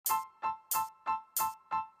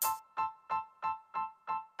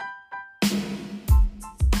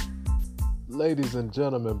Ladies and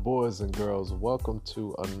gentlemen, boys and girls, welcome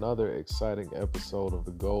to another exciting episode of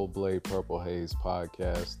the Gold Blade Purple Haze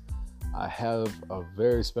podcast. I have a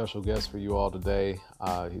very special guest for you all today.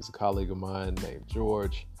 He's a colleague of mine named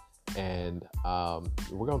George, and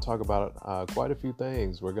we're going to talk about quite a few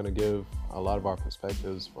things. We're going to give a lot of our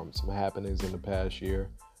perspectives from some happenings in the past year.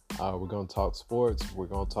 We're going to talk sports. We're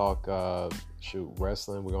going to talk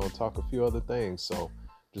wrestling. We're going to talk a few other things. So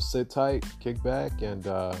just sit tight, kick back, and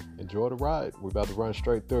enjoy the ride. We're about to run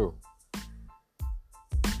straight through.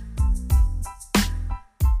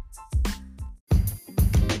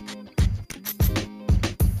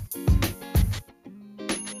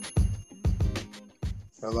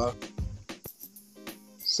 Hello?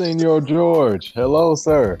 Senor George. Hello,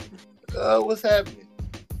 sir. What's happening?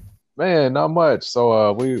 Man, not much.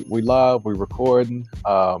 So we live, we recording.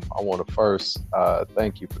 I want to first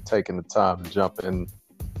thank you for taking the time to jump in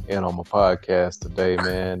on my podcast today,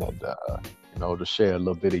 man, and to share a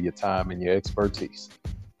little bit of your time and your expertise.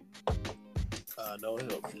 No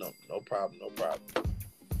problem.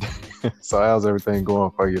 So how's everything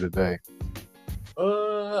going for you today?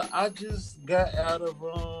 I just got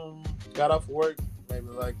off work maybe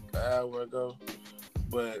like an hour ago,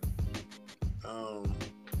 but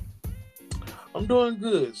I'm doing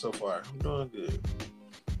good so far. I'm doing good.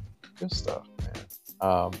 Good stuff, man.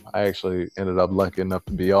 I actually ended up lucky enough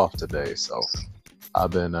to be off today, so I've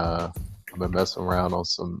been messing around on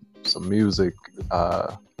some music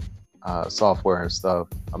software and stuff.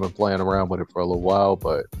 I've been playing around with it for a little while,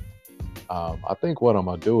 but I think what I'm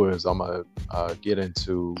gonna do is I'm gonna get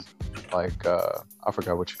into like I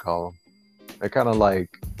forgot what you call them. They're kind of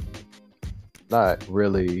like not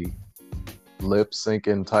really lip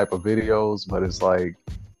syncing type of videos, but it's like,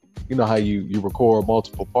 you know how you record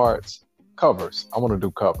multiple parts. Covers. I want to do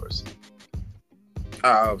covers.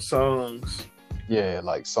 Songs. Yeah,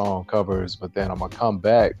 like song covers, but then I'm going to come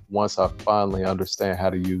back once I finally understand how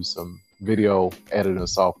to use some video editing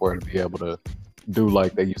software to be able to do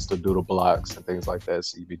like they used to do the blocks and things like that,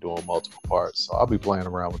 so you'd be doing multiple parts. So I'll be playing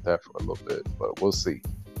around with that for a little bit, but we'll see.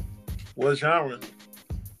 What genre?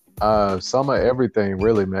 Some of everything,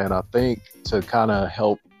 really, man. I think to kind of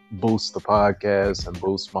help boost the podcast and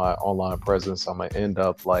boost my online presence, I'm going to end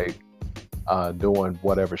up like doing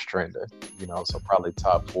whatever's trending, so probably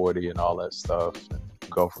top 40 and all that stuff, and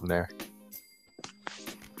go from there.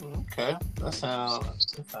 Okay, that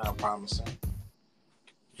sounds promising.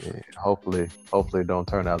 Yeah, hopefully it don't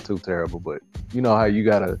turn out too terrible, but you know how you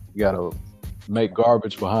gotta make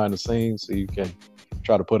garbage behind the scenes so you can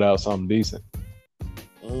try to put out something decent.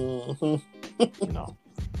 Mm-hmm.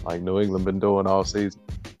 Like New England been doing all season.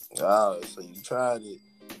 Oh, so you tried it.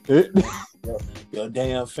 Your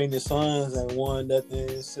damn Phoenix Suns ain't won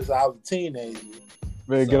nothing since I was a teenager.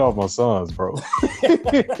 Man, get off my Suns, bro.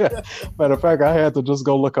 Matter of fact, I had to just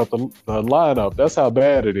go look up the lineup. That's how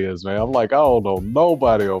bad it is, man. I'm like, I don't know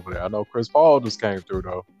nobody over there. I know Chris Paul just came through,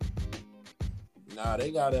 though. Nah, they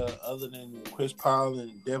got other than Chris Paul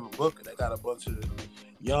and Devin Booker, they got a bunch of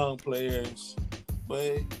young players.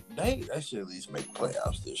 But they should at least make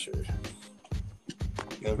playoffs this year.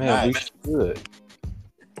 If Man, not, we should.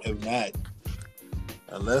 If not,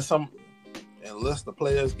 unless the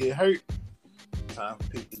players get hurt, time for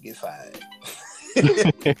people to get fired.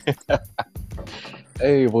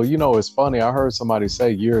 Hey, well, it's funny. I heard somebody say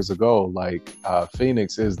years ago, like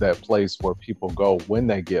Phoenix is that place where people go when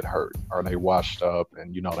they get hurt or they washed up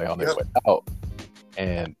and they on their way out.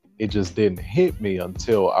 And it just didn't hit me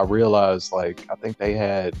until I realized, like, I think they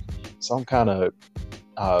had some kind of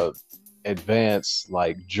advanced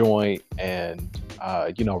like joint and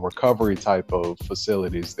recovery type of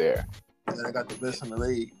facilities there. And I got the best in the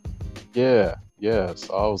league. Yeah.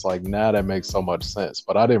 So I was like, now that makes so much sense.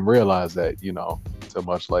 But I didn't realize that, until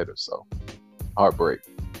much later. So heartbreak.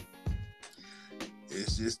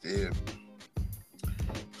 It's just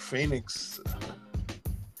Phoenix.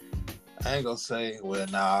 I ain't gonna say. Well,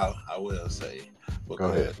 nah, I will say. But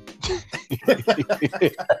go ahead.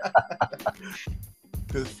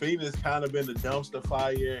 Because Phoenix kind of been the dumpster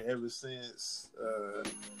fire ever since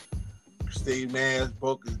Steve Nash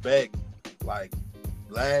broke his back. Like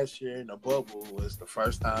last year in the bubble was the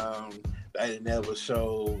first time they never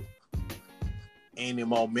showed any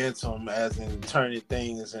momentum, as in turning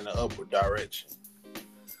things in the upward direction.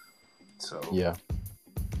 So yeah.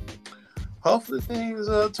 Hopefully things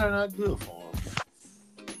turn out good for him.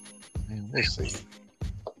 Man, we'll see.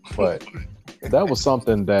 But that was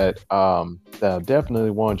something that I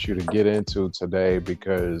definitely want you to get into today,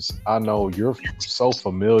 because I know you're so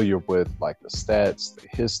familiar with like the stats, the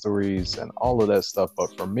histories, and all of that stuff.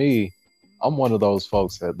 But for me, I'm one of those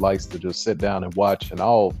folks that likes to just sit down and watch, and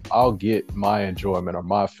I'll get my enjoyment or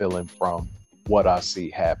my feeling from what I see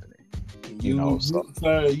happening. So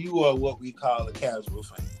Sir, you are what we call a casual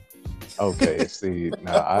fan. okay, see,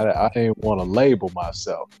 now I didn't want to label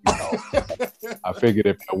myself. I figured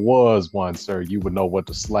if there was one, sir, you would know what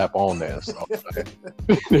to slap on there. So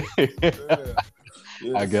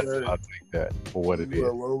Yes, I guess sir. I'll take that for what it You is.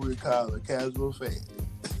 are what we call a casual fan.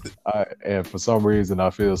 And for some reason, I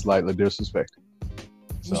feel slightly disrespected.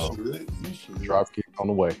 So You should. drop kick on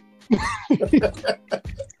the way.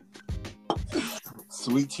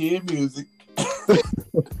 Sweet chin music.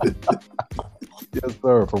 Yes,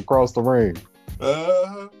 sir, from across the ring.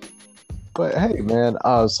 Uh-huh. But hey, man,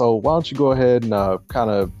 so why don't you go ahead and kind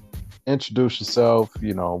of introduce yourself,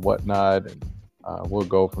 whatnot, and we'll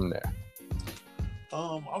go from there.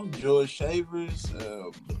 I'm George Shavers.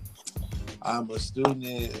 I'm a student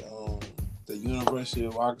at the University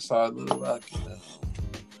of Arkansas Little Rock. And,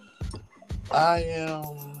 I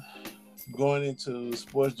am going into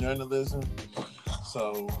sports journalism.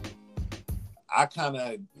 So I kind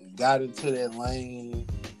of got into that lane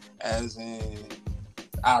as in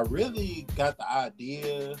I really got the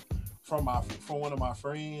idea from one of my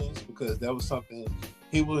friends because that was something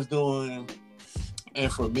he was doing.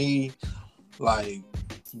 And for me, like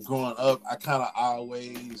growing up, I kind of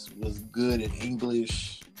always was good at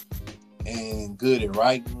English and good at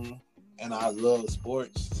writing, and I love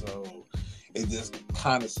sports. So it just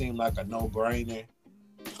kind of seemed like a no-brainer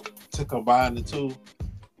to combine the two.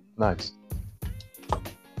 Nice.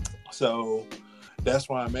 So that's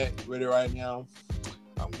where I'm at really right now.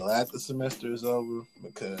 I'm glad the semester is over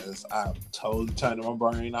because I'm totally turning my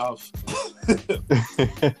brain off.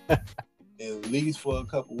 At least for a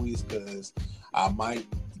couple weeks because I might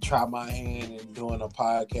try my hand in doing a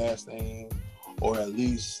podcast thing or at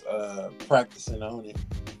least practicing on it.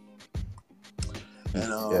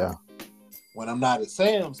 And when I'm not at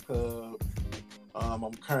Sam's Club,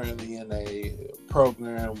 I'm currently in a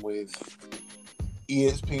program with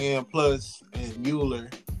ESPN Plus and Mueller,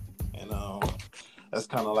 and that's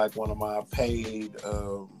kind of like one of my paid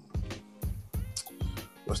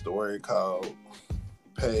what's the word called?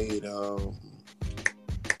 Paid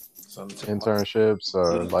internships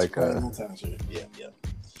or internship. Yeah.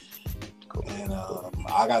 Cool. And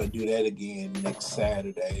I got to do that again next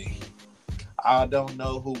Saturday. I don't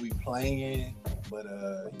know who we playing, but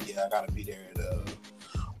I got to be there at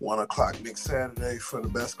 1:00 next Saturday for the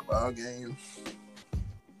basketball game.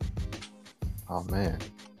 Oh man.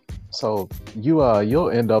 So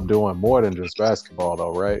you'll end up doing more than just basketball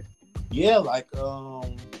though, right? Yeah, like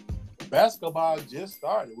basketball just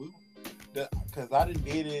started. Because I didn't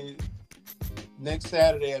did it next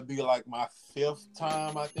Saturday. It'd be like my 5th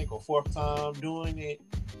time, I think, or 4th time doing it.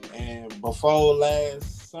 And before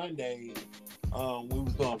last Sunday, we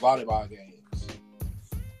was doing volleyball games.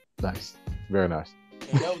 Nice, very nice.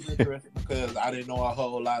 And that was interesting because I didn't know a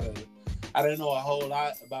whole lot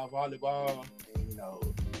about volleyball. And,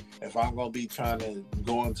 if I'm gonna be trying to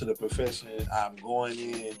go into the profession I'm going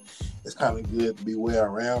in, it's kind of good to be well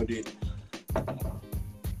rounded.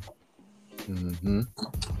 Mm-hmm.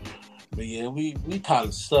 But yeah, we kind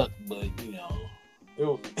of suck, but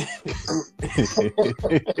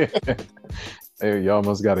Hey, y'all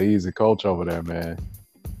must got an easy coach over there, man.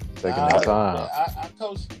 Taking their time. I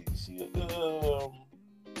coach. She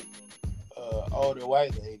older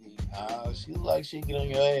white lady. She like she get on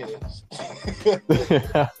your ass.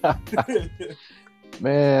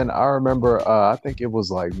 Man, I remember. I think it was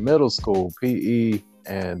like middle school PE,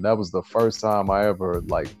 and that was the first time I ever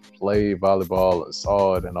played volleyball or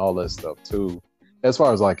saw it and all that stuff too. As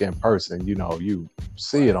far as in person, you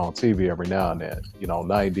see it on TV every now and then.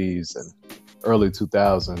 90s and early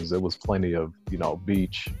 2000s, it was plenty of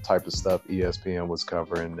beach type of stuff ESPN was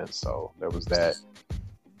covering, and so there was that.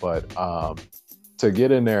 But to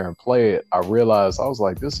get in there and play it, I realized I was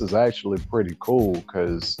like, this is actually pretty cool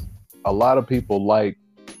because a lot of people like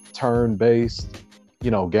turn-based,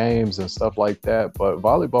 games and stuff like that. But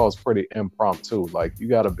volleyball is pretty impromptu. You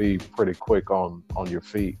got to be pretty quick on your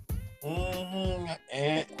feet. Mm-hmm.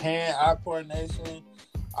 And hand-eye coordination,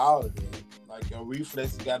 all of it. Your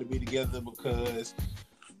reflexes got to be together because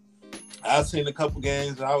I've seen a couple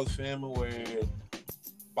games that I was filming where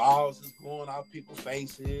balls is going off people's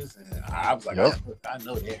faces, and I was like, yep. I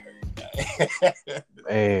know that hurt.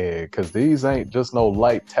 Hey, because these ain't just no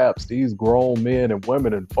light taps. These grown men and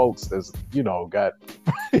women and folks that's got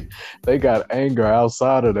they got anger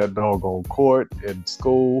outside of that doggone court in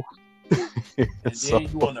school. And then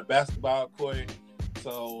you on the basketball court,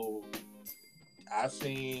 so I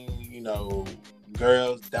seen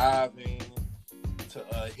girls diving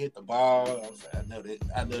to hit the ball. I know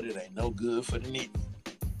that ain't no good for the knees.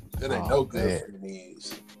 That ain't no good for the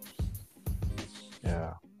knees.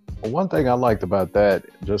 Yeah. Well, one thing I liked about that,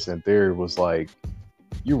 just in theory, was like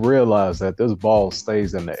you realize that this ball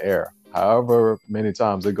stays in the air. However many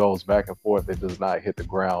times it goes back and forth, it does not hit the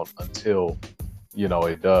ground until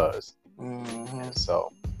it does. And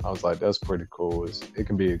so I was like, that's pretty cool. It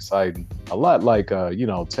can be exciting. A lot like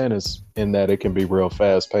tennis, in that it can be real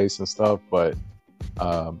fast paced and stuff, but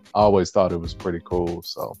I always thought it was pretty cool.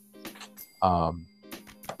 So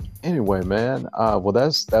anyway, man, well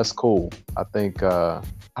that's cool. I think I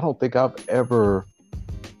don't think I've ever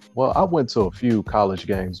I went to a few college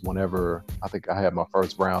games whenever I think I had my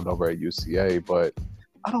first round over at UCA, but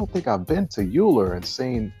I don't think I've been to Euler and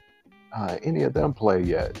seen any of them play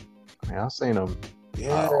yet. I mean, I've seen them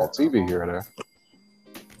on TV here and there.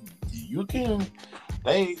 You can,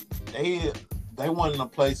 they one of the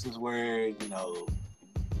places where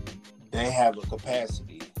they have a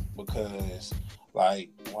capacity, because like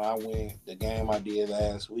when I went the game I did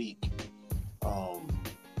last week,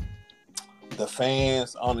 the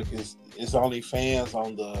fans it's only fans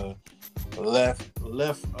on the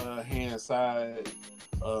left hand side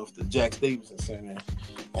of the Jack Stevenson Center,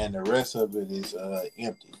 and the rest of it is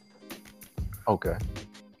empty. Okay.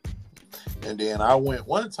 And then I went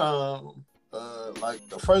one time, like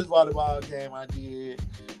the first volleyball game I did,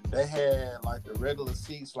 they had like the regular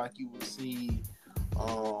seats like you would see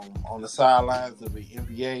on the sidelines of the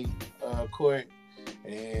NBA court.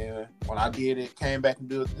 And when I did it, came back and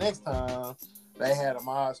do it the next time, they had them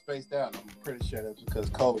all spaced out. I'm pretty sure that's because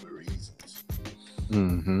of COVID reasons.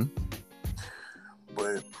 Mm-hmm.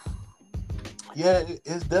 But yeah,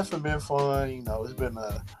 it's definitely been fun. It's been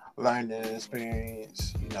a learning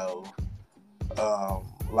experience.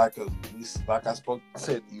 Like I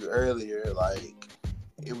said to you earlier, like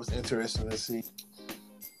it was interesting to see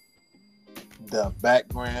the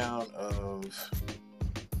background of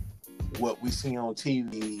what we see on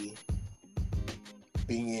TV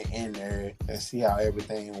being in there and see how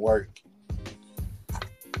everything worked.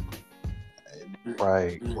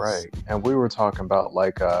 Right. And we were talking about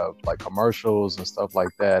like commercials and stuff like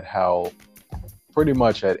that, how pretty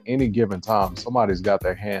much at any given time somebody's got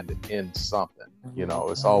their hand in something.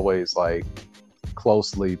 It's always like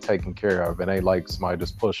closely taken care of. It ain't like somebody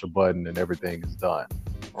just push a button and everything is done.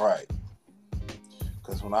 Right.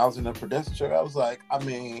 Because when I was in the production truck, I was like,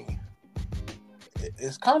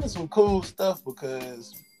 it's kind of some cool stuff,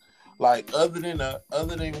 because like other than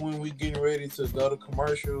when we getting ready to go to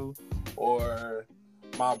commercial, or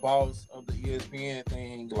my boss of the ESPN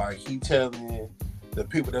thing, like he telling the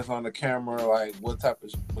people that's on the camera like what type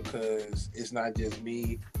of, because it's not just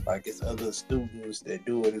me, like it's other students that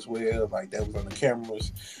do it as well, like that was on the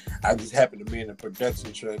cameras. I just happened to be in the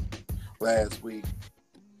production truck last week.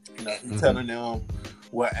 He's telling them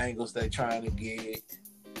what angles they trying to get.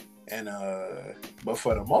 And but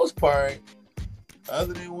for the most part,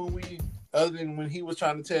 other than when he was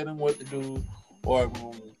trying to tell them what to do, or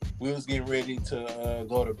when we was getting ready to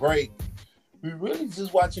go to break, we really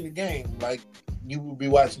just watching the game like you would be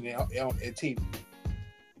watching it on TV.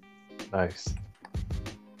 Nice.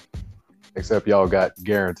 Except y'all got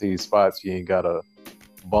guaranteed spots. You ain't gotta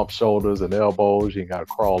bump shoulders and elbows. You ain't gotta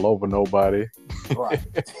crawl over nobody. Right.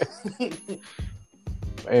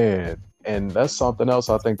 Man. And that's something else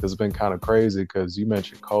I think that's been kind of crazy, because you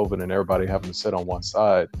mentioned COVID and everybody having to sit on one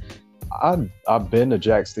side. I've been to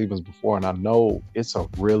Jack Stevens before, and I know it's a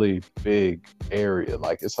really big area.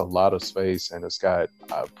 Like it's a lot of space, and it's got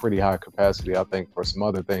a pretty high capacity, I think, for some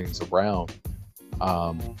other things around.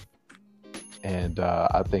 And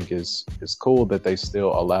I think it's cool that they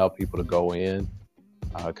still allow people to go in,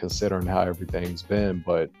 considering how everything's been.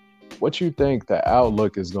 But what you think the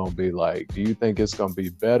outlook is going to be like? Do you think it's going to be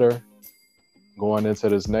better going into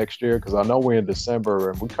this next year? Because I know we're in December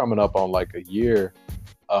and we're coming up on like a year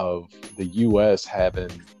of the U.S. having,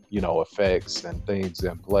 effects and things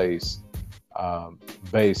in place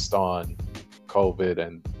based on COVID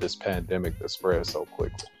and this pandemic that spread so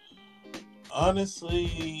quickly.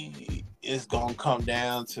 Honestly, it's going to come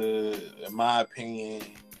down to, in my opinion,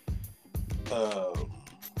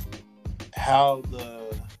 how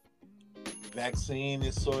the vaccine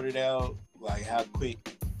is sorted out, like how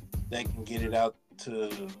quick they can get it out to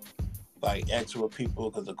like actual people,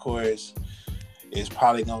 because of course it's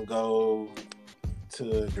probably gonna go to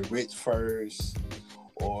the rich first,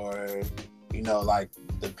 or like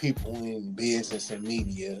the people in business and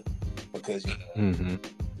media, because them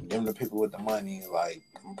the people with the money. Like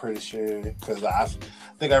I'm pretty sure, because I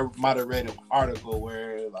think I might have read an article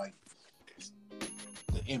where like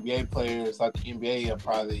the NBA players, like the NBA, are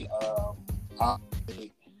probably I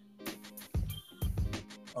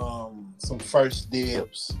some first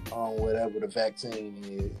dibs on whatever the vaccine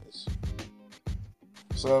is.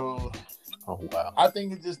 So, Oh wow. I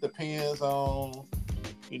think it just depends on,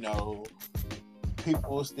 you know,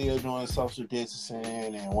 people still doing social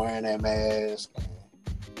distancing and wearing their mask.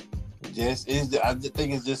 I just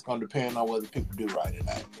think it's just gonna depend on whether people do right or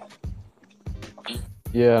not.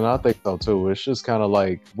 Yeah, and I think so too. It's just kind of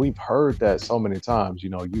like we've heard that so many times.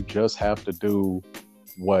 You just have to do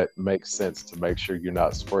what makes sense to make sure you're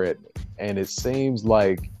not spreading it. And it seems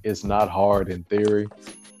like it's not hard in theory,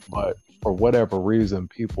 but for whatever reason,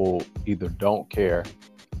 people either don't care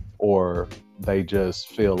or they just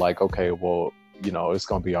feel like, okay, well, it's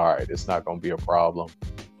going to be all right. It's not going to be a problem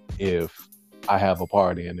if I have a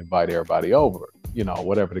party and invite everybody over,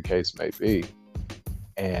 whatever the case may be.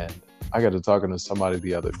 And I got to talking to somebody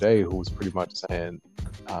the other day who was pretty much saying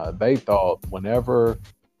they thought whenever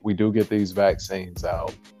we do get these vaccines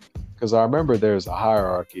out, because I remember there's a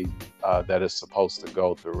hierarchy that it's supposed to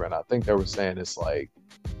go through. And I think they were saying it's like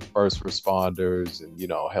first responders and,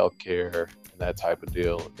 healthcare and that type of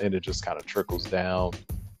deal. And then it just kind of trickles down,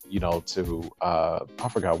 to, I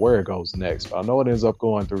forgot where it goes next, but I know it ends up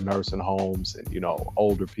going through nursing homes and,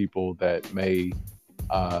 older people that may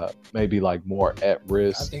be like more at I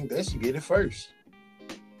risk. think they should get it first.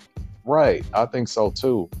 Right. I think so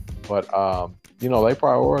too. But, they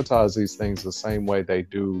prioritize these things the same way they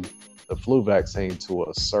do the flu vaccine to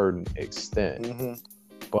a certain extent. Mm-hmm.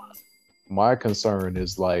 But my concern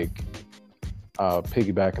is like,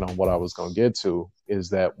 piggybacking on what I was going to get to, is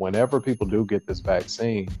that whenever people do get this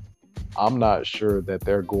vaccine, I'm not sure that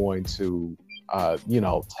they're going to,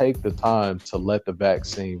 take the time to let the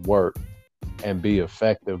vaccine work and be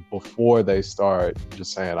effective before they start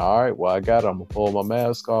just saying, all right, well, I got it. I'm going to pull my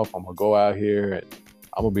mask off. I'm going to go out here and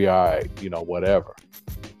I'm going to be all right, whatever.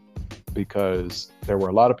 Because there were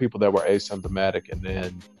a lot of people that were asymptomatic. And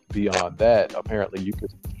then beyond that, apparently you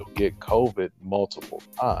could still get COVID multiple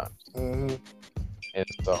times. Mm-hmm. And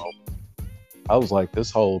so I was like,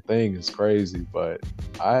 this whole thing is crazy, but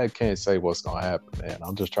I can't say what's going to happen, man.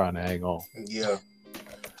 I'm just trying to hang on. Yeah.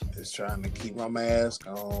 Just trying to keep my mask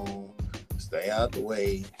on, stay out the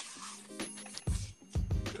way.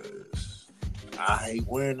 Because I hate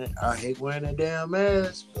wearing it. I hate wearing a damn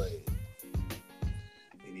mask, but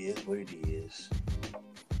it is what it is.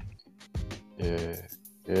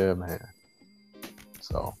 Yeah, man.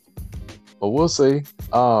 So, but we'll see.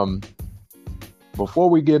 Before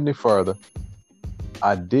we get any further,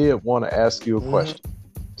 I did want to ask you a question.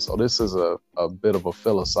 So this is a bit of a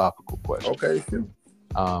philosophical question. Okay.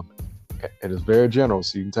 It is very general,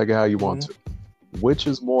 so you can take it how you want to. Which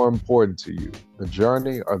is more important to you, the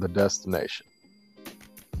journey or the destination?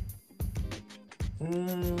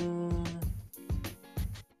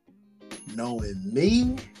 Knowing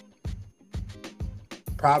me,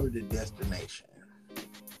 probably the destination.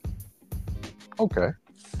 Okay.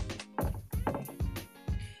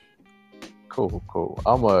 Cool.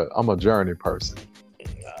 I'm a journey person. I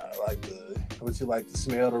like would you like to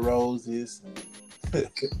smell the roses?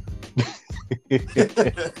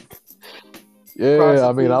 Yeah,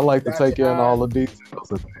 I mean, I like to take in all the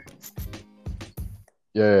details of things.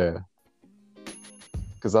 Yeah.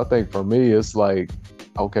 Because I think for me, it's like,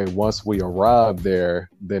 okay, once we arrive there,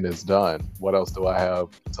 then it's done. What else do I have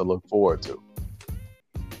to look forward to?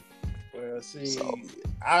 Well, see,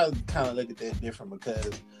 I kind of look at that different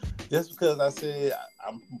because I said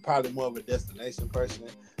I'm probably more of a destination person,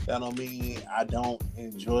 that don't mean I don't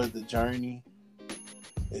enjoy the journey.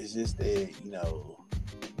 It's just that,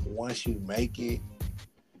 once you make it,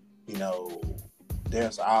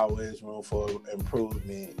 there's always room for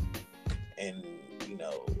improvement. And,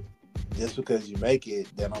 just because you make it,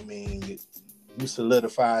 that don't mean you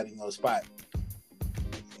solidified in your spot.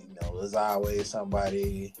 There's always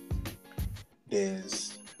somebody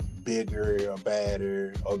that's bigger or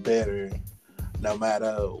badder or better, no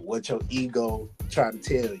matter what your ego trying to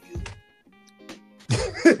tell you.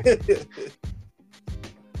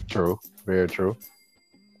 True, very true.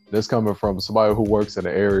 This coming from somebody who works in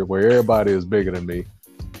an area where everybody is bigger than me.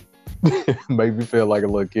 Make me feel like a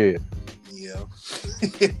little kid. Yeah.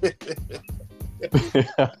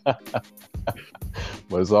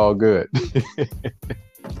 But it's all good.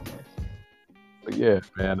 But yeah,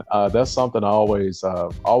 man, that's something I always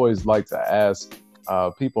like to ask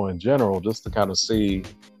people in general, just to kind of see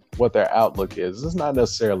what their outlook is. It's not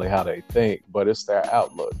necessarily how they think, but it's their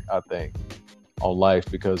outlook, I think, on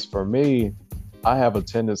life. Because for me, I have a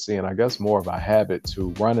tendency, and I guess more of a habit, to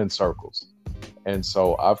run in circles. And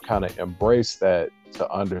so I've kind of embraced that,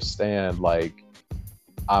 to understand, like,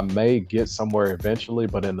 I may get somewhere eventually,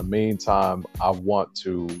 but in the meantime, I want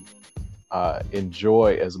to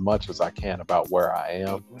enjoy as much as I can about where I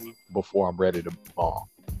am before I'm ready to move on.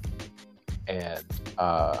 And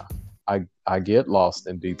I get lost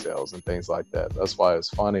in details and things like that. That's why it's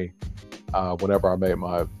funny. Whenever I made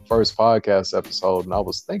my first podcast episode, and I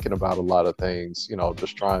was thinking about a lot of things,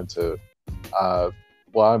 just trying to. I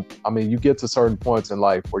mean, you get to certain points in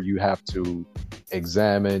life where you have to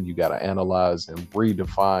examine, you got to analyze and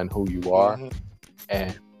redefine who you are. Mm-hmm.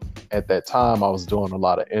 And at that time, I was doing a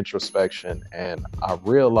lot of introspection, and I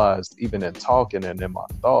realized even in talking and in my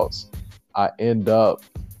thoughts, I end up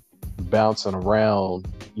bouncing around,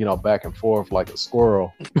 back and forth like a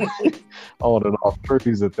squirrel on and off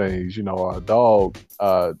trees and things, or a dog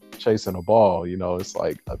chasing a ball. It's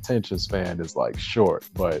like attention span is like short,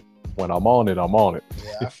 but when I'm on it, I'm on it.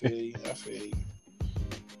 Yeah, I feel you.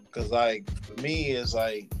 Cause like for me, it's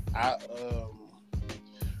like I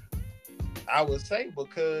would say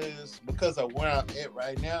because of where I'm at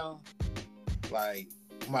right now, like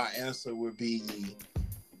my answer would be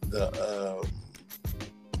the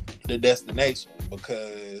destination,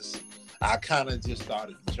 because I kind of just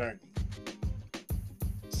started the journey.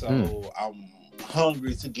 So I'm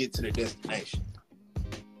hungry to get to the destination.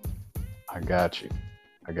 I got you.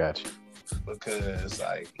 Because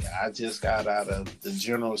like I just got out of the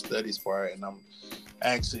general studies part, and I'm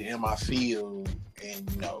actually in my field,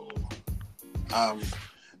 and I'm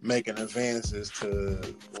making advances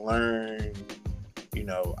to learn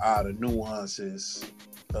all the nuances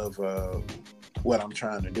of what I'm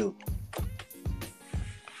trying to do.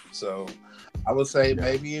 So I would say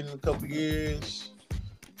maybe in a couple years,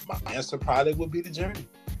 my answer probably would be the journey.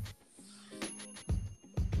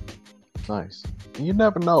 Nice. You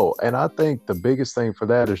never know. And I think the biggest thing for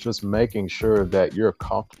that is just making sure that you're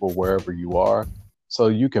comfortable wherever you are so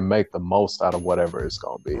you can make the most out of whatever it's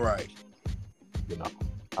going to be. Right.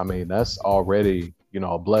 I mean, that's already,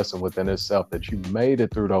 a blessing within itself that you made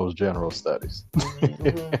it through those general studies.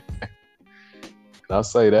 Mm-hmm. And I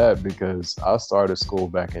say that because I started school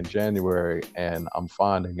back in January, and I'm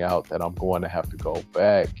finding out that I'm going to have to go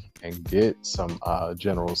back and get some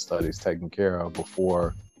general studies taken care of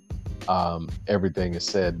before everything is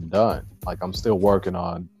said and done. Like I'm still working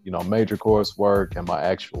on, major coursework and my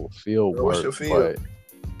actual field work. What's your field?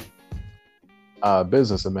 But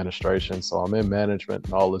business administration. So I'm in management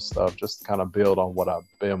and all this stuff, just to kind of build on what I've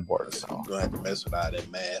been working on. You're going to have to mess with all that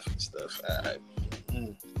math and stuff. All right.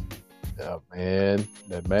 Yeah, man,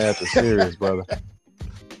 that math is serious, brother.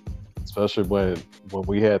 Especially when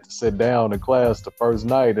we had to sit down in class the first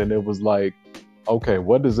night, and it was like, okay,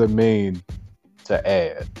 what does it mean to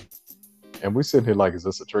add? And we sitting here like, is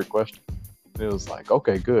this a trick question? And it was like,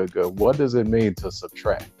 okay, good. What does it mean to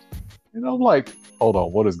subtract? And I'm like, hold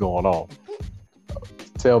on, what is going on?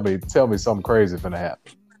 Tell me something crazy finna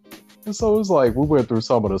happen. And so it was like, we went through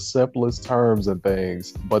some of the simplest terms and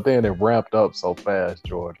things, but then it ramped up so fast,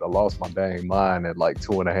 George. I lost my dang mind in like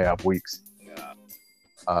 2.5 weeks.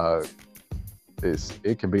 Yeah.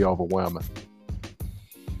 It can be overwhelming.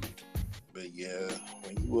 But yeah,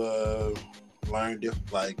 when you learn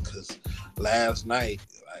different, like, cause last night,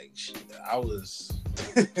 like, I was,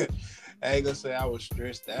 I ain't gonna say I was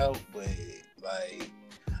stressed out, but like,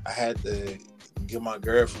 I had to get my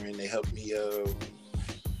girlfriend to help me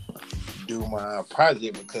do my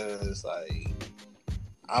project, because like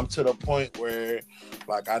I'm to the point where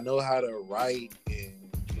like I know how to write and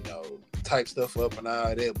type stuff up and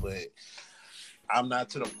all that, but I'm not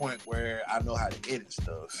to the point where I know how to edit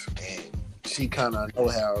stuff, and she kind of know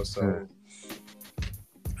how, so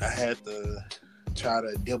I had to try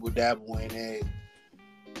to dibble dabble in it,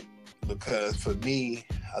 because for me,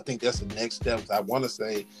 I think that's the next step. I want to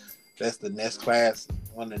say that's the next class,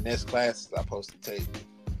 one of the next classes I'm supposed to take.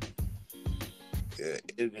 Yeah,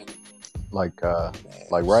 like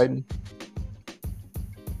writing.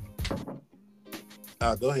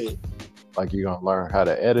 Go ahead. Like you gonna learn how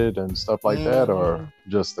to edit and stuff like that, or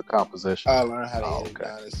just the composition? I learned how to edit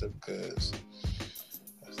down and stuff, because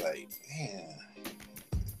I was like, man.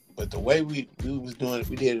 But the way we was doing it,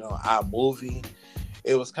 we did it on iMovie.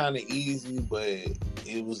 It was kind of easy, but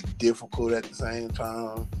it was difficult at the same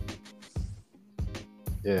time.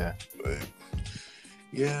 Yeah. But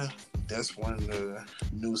yeah, that's one of the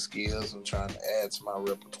new skills I'm trying to add to my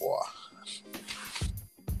repertoire.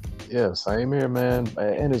 Yeah, same here, man.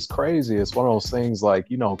 And it's crazy. It's one of those things like,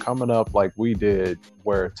 coming up like we did,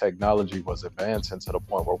 where technology was advancing to the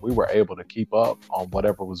point where we were able to keep up on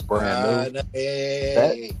whatever was brand new.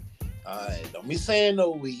 Hey, don't be saying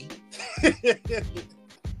no we.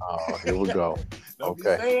 Oh, here we go. Don't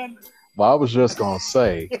Okay. be saying... Well, I was just going to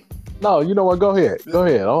say, No, you know what? Go ahead. Go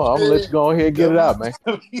ahead. I'm gonna let you go ahead and get it out, man.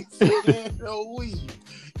 You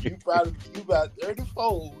about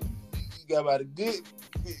 34. You got about a good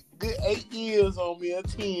 8 years on me, a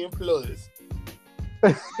 10 plus.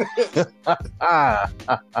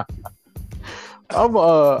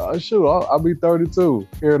 I'll be 32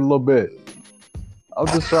 here in a little bit. I'm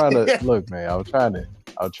just trying to look, man. I'm trying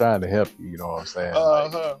to help you. You know what I'm saying?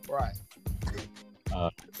 Right.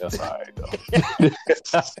 That's all right though.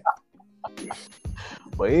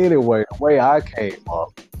 But anyway, the way I came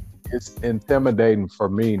up, it's intimidating for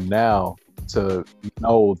me now to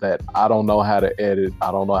know that I don't know how to edit.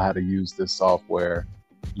 I don't know how to use this software,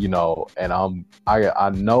 you know, and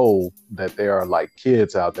I know that there are like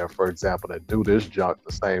kids out there, for example, that do this junk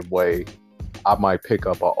the same way I might pick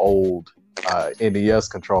up an old NES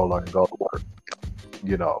controller and go to work.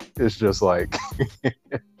 You know, it's just like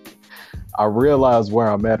I realize where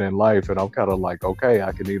I'm at in life, and I'm kind of like, okay,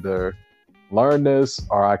 I can either learn this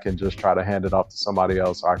or I can just try to hand it off to somebody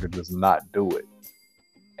else, or I could just not do it.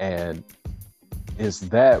 And it's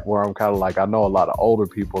that where I'm kind of like, I know a lot of older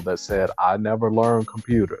people that said, I never learned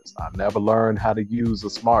computers. I never learned how to use a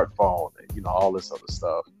smartphone, and, you know, all this other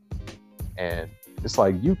stuff. And it's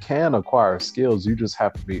like, you can acquire skills. You just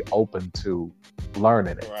have to be open to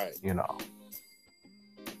learning it, right. You know?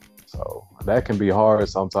 So that can be hard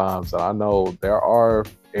sometimes. And I know there are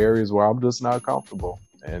areas where I'm just not comfortable,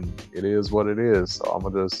 and it is what it is. So I'm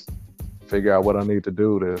going to just figure out what I need to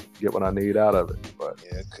do to get what I need out of it. But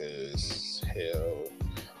yeah, because hell,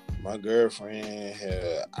 my girlfriend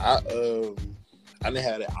I done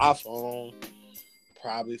had an iPhone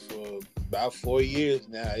probably for about 4 years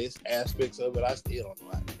now. It's aspects of it I still don't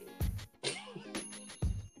know how to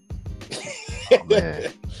do. Oh,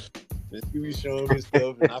 man. You be showing me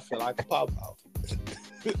stuff and I feel like a pop out.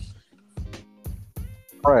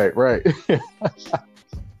 Right.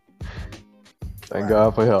 Thank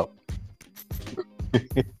God for help.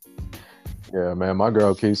 Yeah, man, my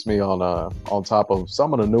girl keeps me on top of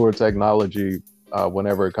some of the newer technology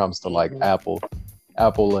whenever it comes to like Apple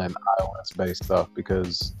and iOS based stuff,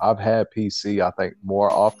 because I've had PC, I think,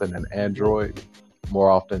 more often than Android, more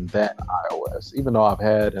often than iOS, even though I've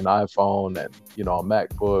had an iPhone and, you know, a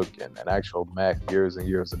MacBook and an actual Mac years and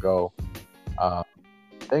years ago.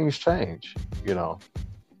 Things change, you know.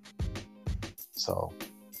 So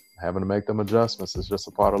having to make them adjustments is just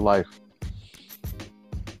a part of life.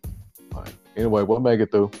 But anyway, we'll make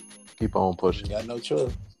it through. Keep on pushing. You got no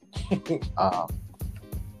choice. I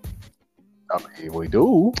mean, we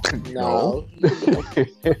do. No. You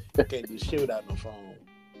can't do shit without no phone.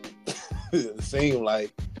 It seems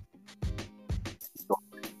like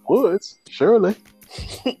woods, surely.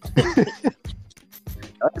 I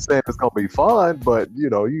ain't saying it's gonna be fun, but you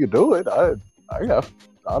know, you can do it.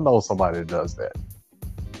 I know somebody that does that.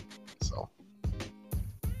 So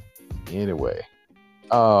anyway,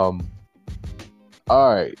 all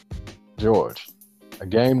right, George, a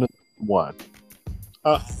game to one.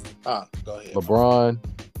 Go ahead. LeBron,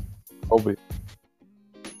 Kobe,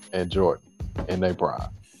 and Jordan in their prime.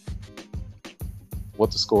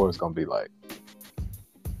 What the score is gonna be like?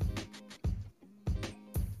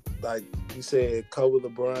 Like you said, Kobe,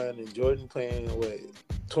 LeBron, and Jordan playing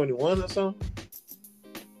 21 or something?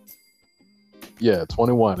 Yeah,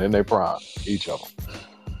 21 in their prime, each of them.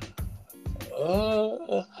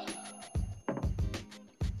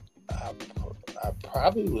 I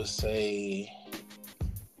probably would say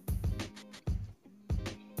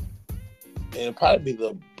it'd probably be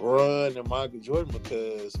LeBron and Michael Jordan,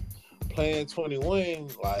 because playing 21,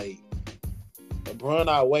 like LeBron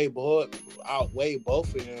outweigh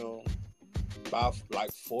both of them by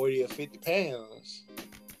like 40 or 50 pounds.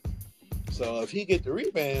 So if he get the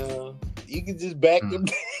rebound, you can just back them.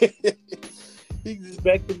 He can just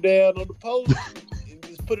back them down on the post and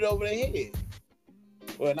just put it over their head.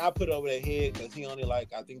 Well, not put it over their head, because he only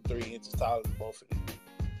like, I think, 3 inches taller than both of them.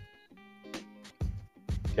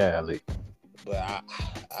 Cali. But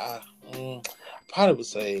I probably would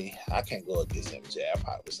say I can't go against MJ. I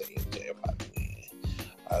probably would say MJ will probably win.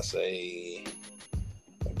 I say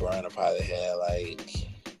LeBron will probably have like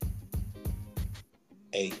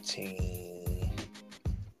 18.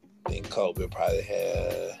 I think Kobe will probably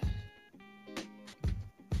have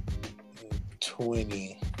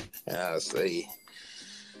 20. And I say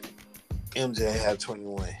MJ have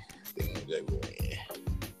 21. I think MJ will win.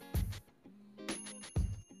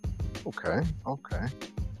 Okay.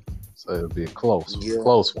 So it'll be a close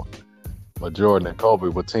one. But Jordan and Kobe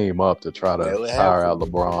would team up to try to tire out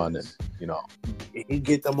LeBron, and you know, if he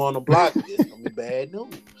get them on the block, it's gonna be bad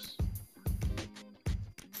news.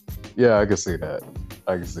 Yeah, I can see that.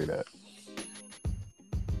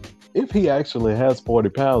 if he actually has 40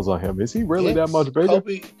 pounds on him, is he really that much bigger?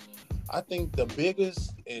 Kobe, I think the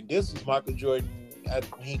biggest, and this was Michael Jordan when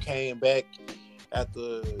he came back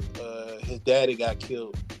after his daddy got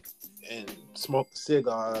killed and smoked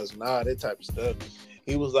cigars and all that type of stuff.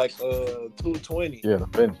 He was like 220. Yeah, the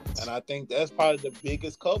vengeance. And I think that's probably the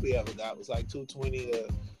biggest Kobe ever got was like 220 to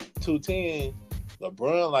 210.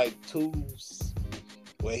 LeBron like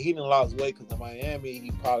well, he didn't lost weight because in Miami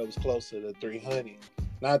he probably was closer to 300.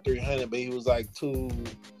 Not 300, but he was like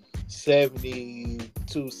 270,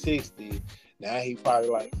 260. Now he probably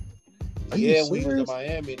like when he was in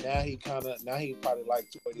Miami. Now he probably like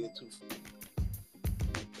 240 or 250.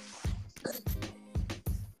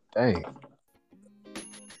 Dang.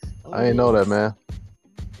 I didn't know that, man.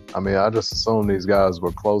 I mean, I just assumed these guys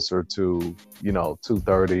were closer to,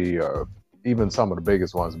 230 or even some of the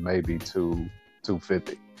biggest ones, maybe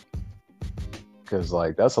 250. Because,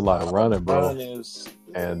 like, that's a lot of running, bro.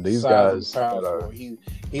 And these guys he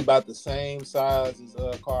about the same size as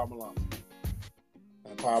Karl Malone.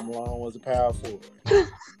 And Karl Malone was a power forward.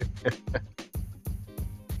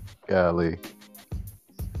 Golly.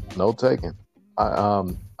 No taking.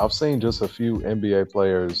 I've seen just a few NBA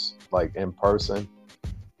players like in person.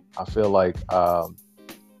 I feel like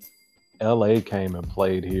LA came and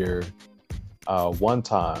played here one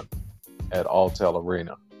time at Alltel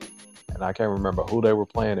Arena. And I can't remember who they were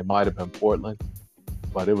playing. It might have been Portland,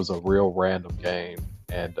 but it was a real random game.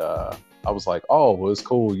 And I was like, oh, well, it's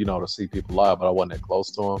cool, to see people live, but I wasn't that close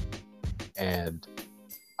to them. And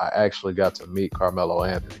I actually got to meet Carmelo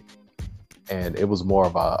Anthony. And it was more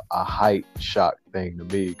of a height shock thing to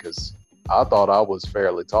me because I thought I was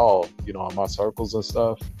fairly tall, in my circles and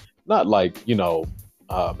stuff. Not like,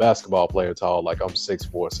 basketball player tall, like I'm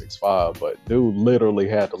 6'4", 6'5", but dude literally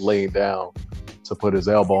had to lean down to put his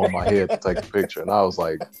elbow on my head to take a picture. And I was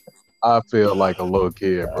like, I feel like a little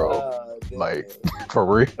kid, bro. Like, for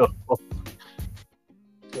real.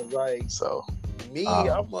 Like, so, me,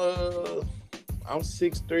 I'm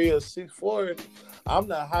 6'3" or 6'4". I'm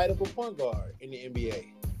the height of a point guard in the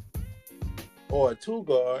NBA. Or a two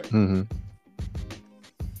guard. Mm-hmm.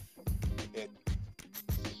 Yeah.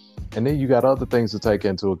 And then you got other things to take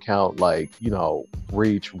into account, like,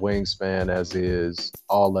 reach, wingspan as is,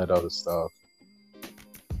 all that other stuff.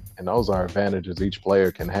 And those are advantages each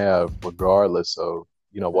player can have regardless of,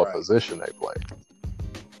 what position they play.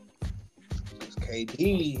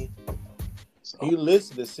 KD, he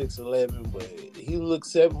listed at 6'11", but he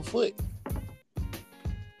looks 7 foot.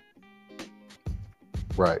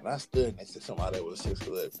 Right. When I stood next to somebody that was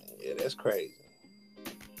 6'11", yeah, that's crazy.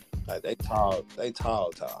 Like they tall.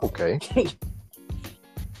 Okay.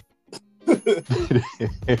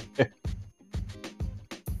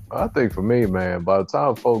 I think for me, man, by the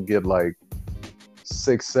time folk get like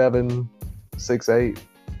 6'7", 6'8",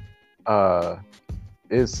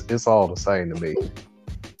 it's all the same to me.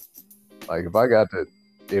 Like if I got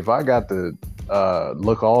to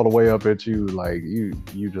look all the way up at you, like you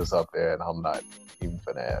just up there, and I'm not even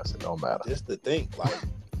finna ask. It don't matter. Just to think, like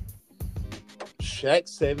Shaq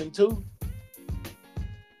 7'2".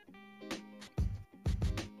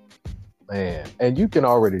 Man, and you can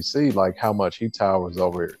already see like how much he towers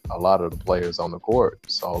over a lot of the players on the court.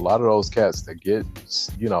 So a lot of those cats that get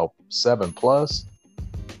 7+,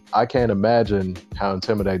 I can't imagine how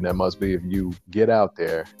intimidating that must be if you get out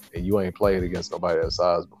there and you ain't played against nobody that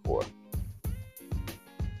size before.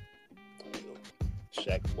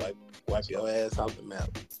 Shaq wipe your ass off the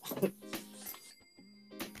map.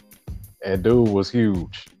 And dude was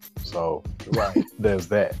huge, so right. There's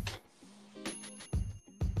that.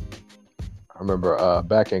 I remember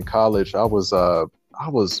back in college, I was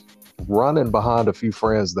running behind a few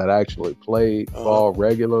friends that actually played ball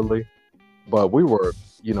regularly, but we were,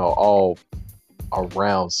 all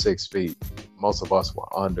around 6 feet. Most of us were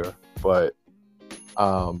under, but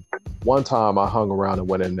one time I hung around and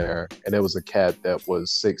went in there, and there was a cat that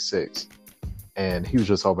was 6'6", and he was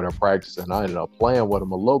just over there practicing. I ended up playing with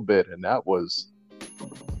him a little bit, and that was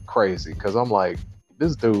crazy because I'm like,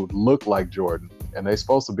 this dude looked like Jordan, and they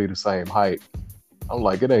supposed to be the same height. I'm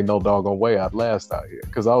like, it ain't no doggone way I'd last out here.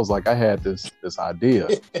 Because I was like, I had this idea.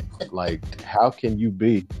 Like, how can you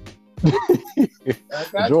be?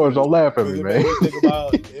 George, don't laugh at me, man.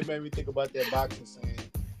 It made me think about that boxing saying.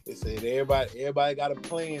 It said everybody got a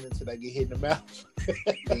plan until they get hit in the mouth.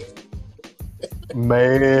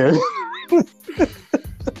 Man.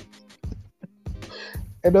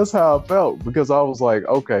 And that's how I felt, because I was like,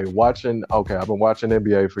 I've been watching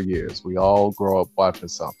NBA for years. We all grow up watching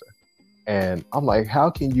something. And I'm like,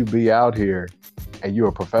 how can you be out here and you're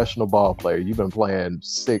a professional ball player? You've been playing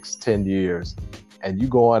 6-10 years and you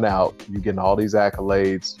going out, you getting all these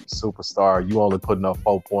accolades, superstar, you only putting up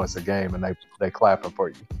 4 points a game, and they clapping for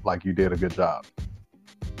you like you did a good job.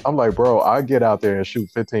 I'm like, bro, I get out there and shoot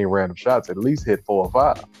 15 random shots, at least hit 4 or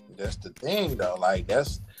 5. That's the thing, though. Like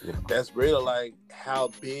that's real. Like how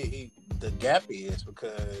big the gap is,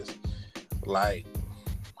 because like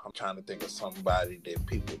I'm trying to think of somebody that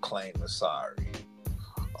people claim is sorry.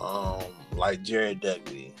 Like Jared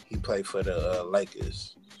Dudley, he played for the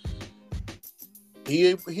Lakers.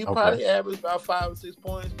 He probably averaged about 5 or 6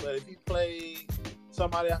 points, but if he played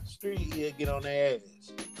somebody off the street, he'd get on their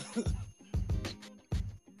ass.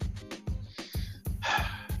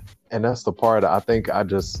 And that's the part I think I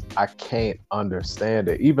can't understand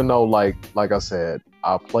it. Even though like I said,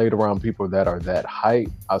 I played around people that are that height,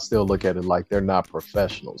 I still look at it like they're not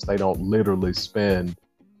professionals. They don't literally spend,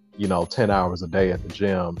 10 hours a day at the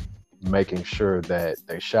gym making sure that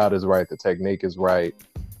their shot is right, the technique is right,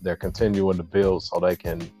 they're continuing to build so they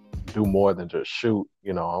can do more than just shoot.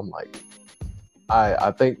 I'm like,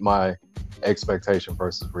 I think my expectation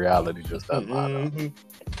versus reality just doesn't line up.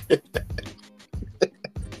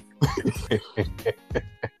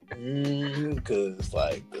 Because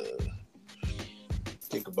like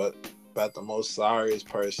think about the most sorriest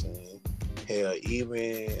person. Hell, even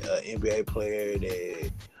an NBA player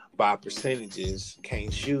that by percentages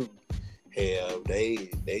can't shoot. Hell,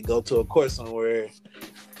 they go to a court somewhere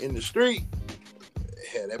in the street.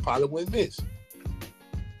 Hell, they probably wouldn't miss.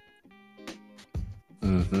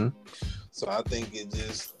 Mm-hmm. So I think that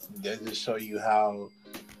just show you how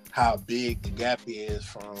big the gap is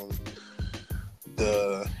from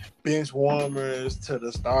the bench warmers to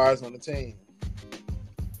the stars on the team.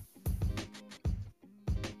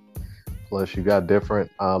 Plus, you got different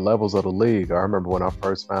levels of the league. I remember when I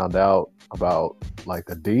first found out about like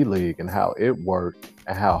the D League and how it worked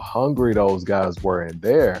and how hungry those guys were in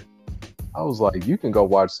there. I was like, you can go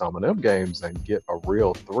watch some of them games and get a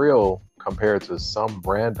real thrill compared to some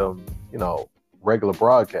random, regular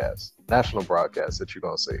broadcast, national broadcast that you're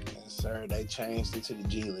going to see. Yes, sir. They changed it to the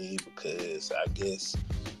G League because I guess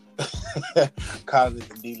calling it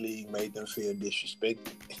the D League made them feel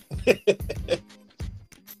disrespected.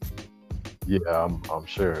 Yeah, I'm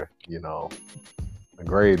sure, the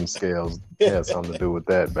grading scales had something to do with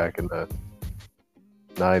that back in the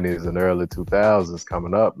 90s and early 2000s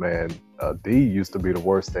coming up, man. D used to be the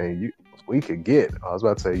worst thing we could get. I was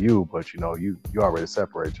about to say you, but you already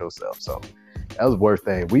separate yourself. So that was the worst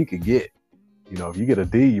thing we could get. If you get a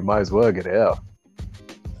D, you might as well get an F.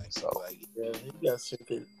 So he got sent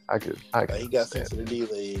to. He got sent to the D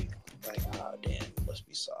League. Like, oh damn, you must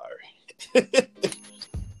be sorry.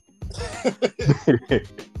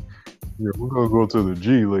 Yeah, we're gonna go to the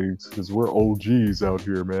G Leagues because we're OGs out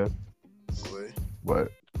here, man. Boy.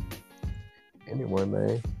 But anyway,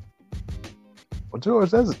 man. Well,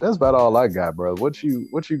 George, that's about all I got, bro. What you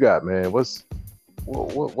got, man? What's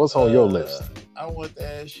on your list? I want to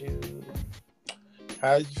ask you,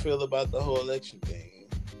 how did you feel about the whole election thing?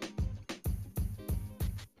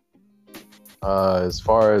 As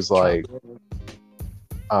far as like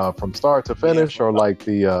from start to finish, or like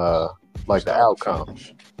the outcome.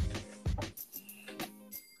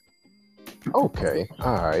 Okay,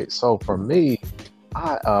 all right. So for me,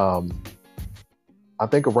 I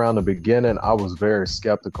think around the beginning, I was very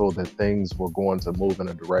skeptical that things were going to move in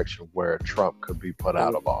a direction where Trump could be put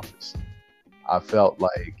out of office. I felt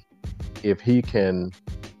like if he can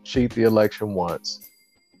cheat the election once,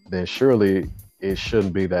 then surely it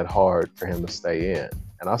shouldn't be that hard for him to stay in.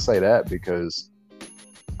 And I say that because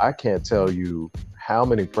I can't tell you how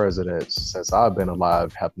many presidents since I've been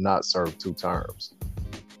alive have not served 2 terms.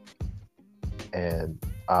 And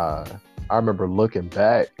I remember looking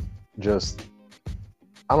back,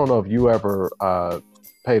 I don't know if you ever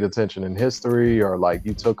paid attention in history, or like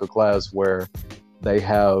you took a class where they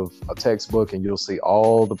have a textbook and you'll see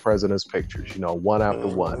all the president's pictures, one after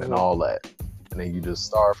one and all that. And then you just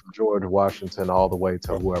start from George Washington all the way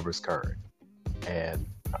to whoever's current. And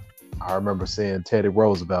I remember seeing Teddy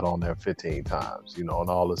Roosevelt on there 15 times, and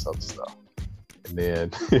all this other stuff. And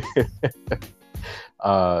then,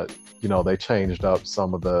 they changed up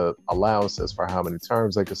some of the allowances for how many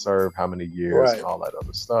terms they could serve, how many years, right, and all that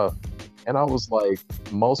other stuff. And I was like,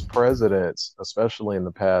 most presidents, especially in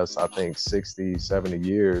the past, I think 60, 70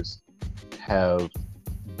 years, have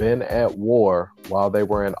been at war while they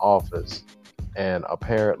were in office. And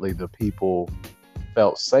apparently the people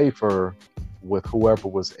felt safer with whoever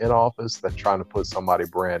was in office than trying to put somebody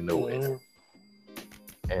brand new in.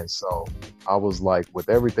 And so I was like, with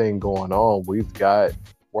everything going on,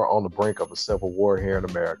 we're on the brink of a civil war here in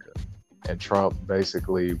America. And Trump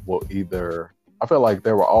basically will I feel like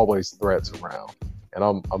there were always threats around. and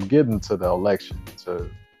I'm getting to the election to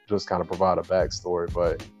just kind of provide a backstory,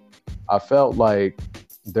 but I felt like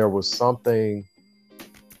there was something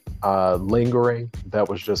lingering that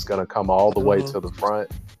was just going to come all the way to the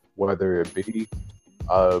front, whether it be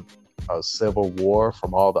a civil war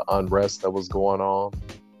from all the unrest that was going on,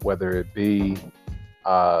 whether it be,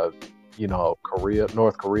 North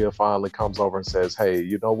Korea finally comes over and says, hey,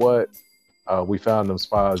 you know what? We found them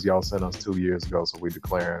spies y'all sent us 2 years ago, so we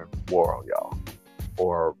declaring war on y'all.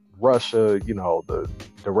 Or Russia, the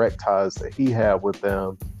direct ties that he had with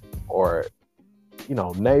them, or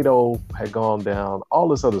NATO had gone down, all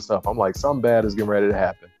this other stuff. I'm like, something bad is getting ready to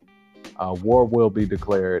happen. War will be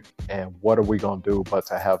declared, and what are we going to do but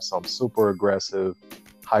to have some super aggressive,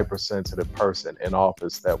 hypersensitive person in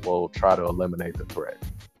office that will try to eliminate the threat?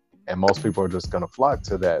 And most people are just going to flock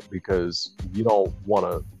to that because you don't want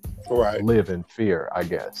to live in fear, I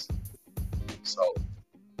guess. So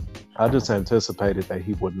I just anticipated that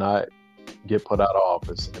he would not get put out of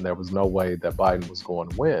office, and there was no way that Biden was going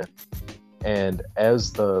to win. And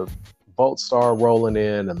as the votes started rolling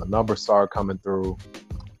in and the numbers started coming through,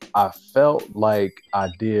 I felt like I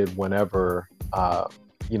did whenever,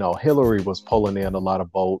 Hillary was pulling in a lot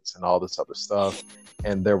of votes and all this other stuff.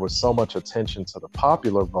 And there was so much attention to the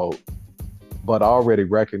popular vote, but I already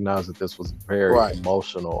recognized that this was a very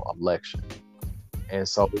emotional election. And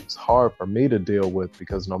so it was hard for me to deal with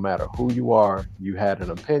because no matter who you are, you had an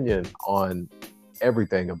opinion on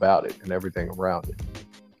everything about it and everything around it.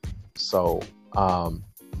 So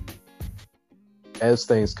as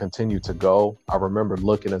things continue to go, I remember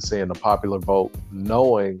looking and seeing the popular vote,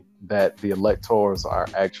 knowing that the electors are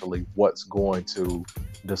actually what's going to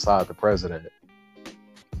decide the president.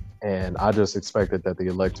 And I just expected that the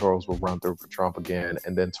electorals would run through for Trump again.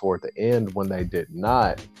 And then toward the end, when they did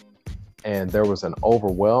not, and there was an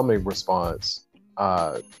overwhelming response,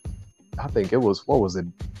 I think it was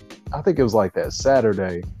like that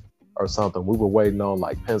Saturday or something. We were waiting on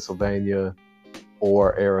like Pennsylvania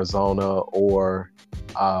or Arizona or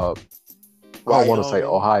I don't want to say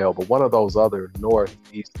Ohio, but one of those other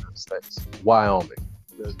northeastern states, Wyoming.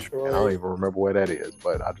 Detroit. And I don't even remember where that is,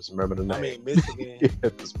 but I just remember the name. I mean, Michigan.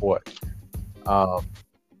 At this point.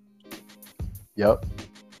 Yep,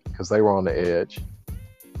 because they were on the edge.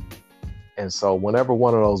 And so whenever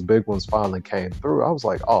one of those big ones finally came through, I was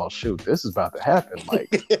like, oh, shoot, this is about to happen.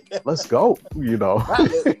 Like, let's go,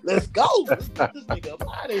 Let's go. Let's get this nigga up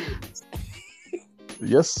out of here.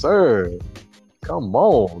 Yes, sir. Come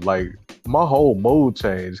on. Like, my whole mood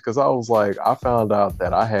changed because I was like, I found out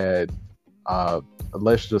that I had,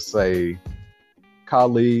 let's just say,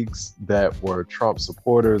 colleagues that were Trump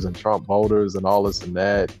supporters and Trump voters and all this and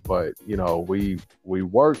that. But, we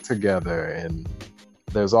worked together, and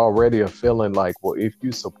there's already a feeling like, well, if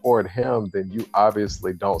you support him, then you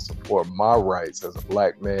obviously don't support my rights as a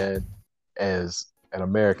black man, as an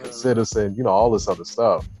American citizen, all this other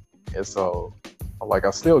stuff. And so, like,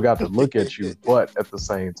 I still got to look at you, but at the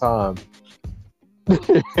same time,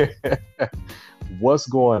 what's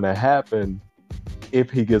going to happen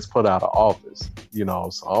if he gets put out of office?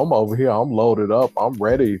 So I'm over here, I'm loaded up, I'm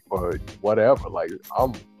ready for whatever. Like,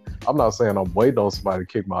 I'm not saying I'm waiting on somebody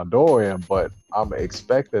to kick my door in, but I'm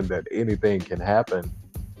expecting that anything can happen,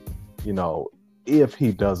 if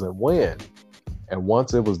he doesn't win. And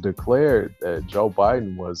once it was declared that Joe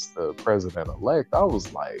Biden was the president-elect, I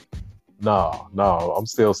was like, no, I'm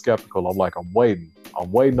still skeptical. I'm like, I'm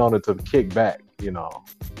waiting on it to kick back,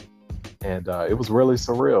 And it was really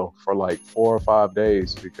surreal for like 4 or 5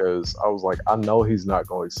 days because I was like, I know he's not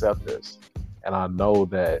going to accept this. And I know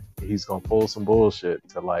that he's going to pull some bullshit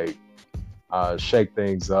to like shake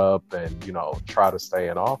things up and, try to stay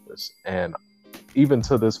in office. And even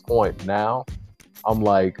to this point now, I'm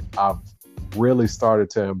like, I've really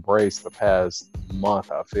started to embrace the past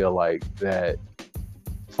month. I feel like that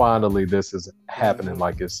finally this is happening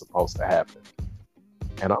like it's supposed to happen.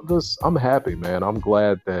 And I'm happy, man. I'm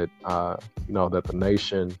glad that, that the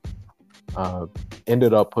nation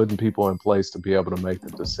ended up putting people in place to be able to make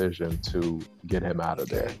the decision to get him out of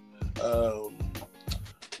there.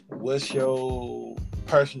 What's your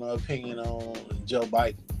personal opinion on Joe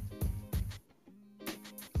Biden?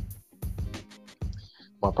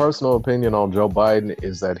 My personal opinion on Joe Biden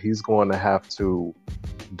is that he's going to have to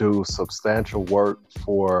do substantial work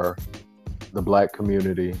for the Black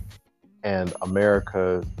community and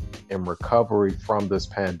America in recovery from this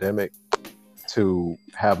pandemic to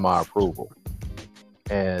have my approval.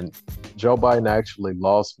 And Joe Biden actually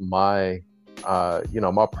lost my,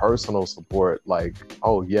 my personal support. Like,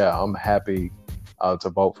 oh yeah, I'm happy to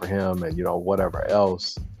vote for him and, whatever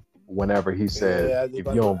else. Whenever he said, if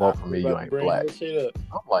you don't vote for me, you ain't black.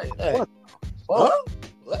 I'm like, what the fuck. Huh?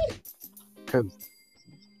 What? Cause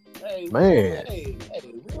Hey, man, we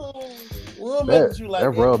don't mess that with you like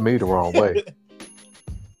that rubbed me the wrong way.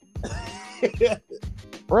 that.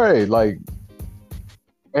 Right, like,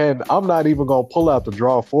 and I'm not even gonna pull out the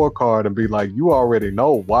draw four card and be like, you already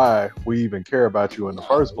know why we even care about you in the Nah,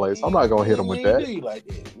 first place. I'm not gonna hit him we with ain't that. do you like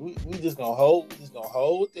that. We just gonna hold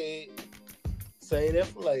that. Say that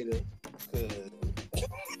for later.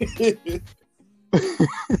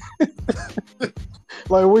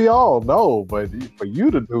 Like we all know, but for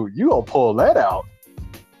you to do, you gonna pull that out.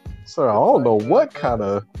 So I don't know what kind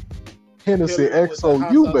of Hennessy Hillary with the XO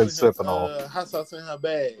hot you sauce been in sipping on. hot sauce in her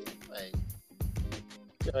bag. Like,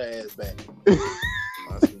 get your ass back. You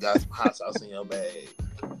got some hot sauce in your bag.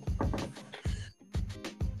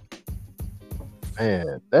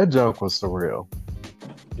 Man, that junk was surreal.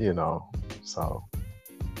 So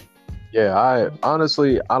yeah, I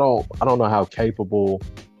honestly I don't know how capable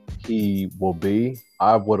he will be.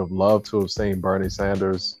 I would have loved to have seen Bernie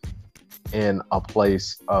Sanders in a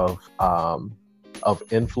place of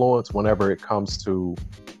influence whenever it comes to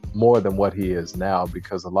more than what he is now,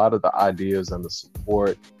 because a lot of the ideas and the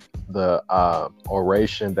support, the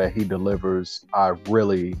oration that he delivers, I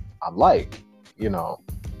like.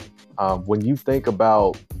 When you think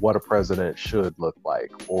about what a president should look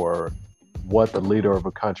like or what the leader of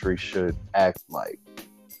a country should act like,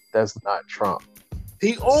 that's not Trump.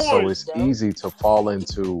 He orange, so it's bro. easy to fall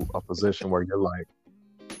into a position where you're like,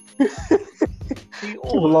 he you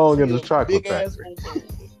belong in the He a chocolate big ass factory.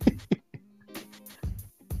 Oompa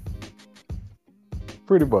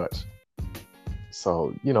Pretty much.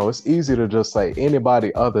 So, it's easy to just say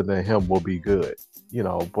anybody other than him will be good,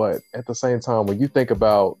 but at the same time, when you think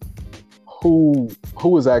about who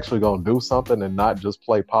is actually going to do something and not just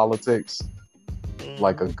play politics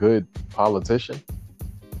like a good politician,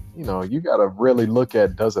 you got to really look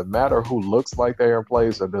at, does it matter who looks like they're in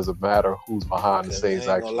place, or does it matter who's behind the scenes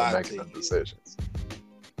actually making the decisions?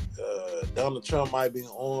 Donald Trump might be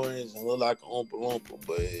orange and look like an Oompa Loompa,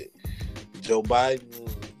 but Joe Biden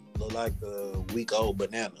look like a week old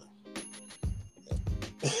banana.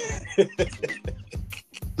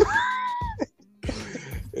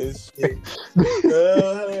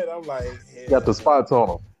 I'm like, got the spots on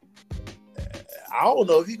him. I don't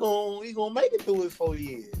know if he gonna make it through his 4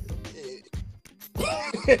 years.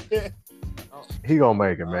 He gonna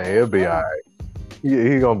make it, man. It'll be all right.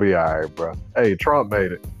 He gonna be all right, bro. Hey, Trump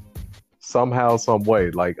made it somehow, some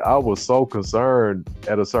way. Like, I was so concerned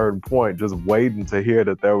at a certain point, just waiting to hear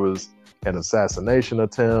that there was an assassination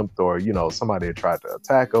attempt or somebody had tried to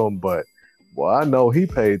attack him. But well, I know he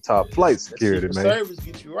paid top flight security, man. Service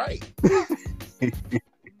get you right.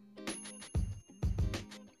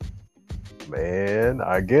 Man,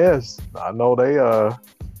 I guess I know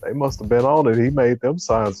they must have been on it. He made them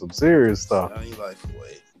sign some serious stuff.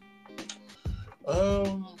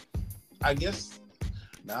 I guess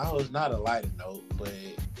now it's not a lighter note, but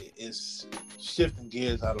it's shifting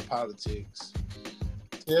gears out of politics.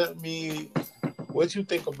 Tell me what you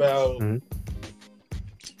think about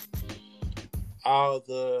all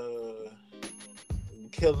the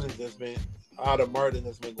killings all the murders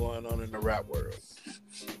that's been going on in the rap world.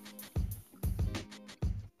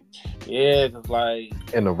 Yeah, cause like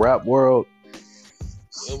in the rap world,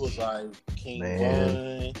 it was like King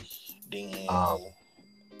Man. Von, then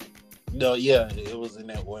no, yeah, it was in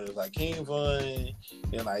that order. It was like King Von,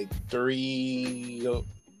 then like 3 or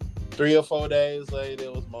 4 days later,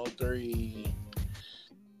 it was Mo3,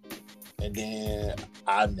 and then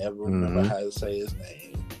I never remember how to say his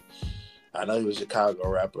name. I know he was a Chicago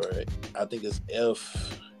rapper. I think it's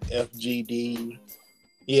FGD.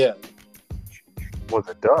 Yeah. Was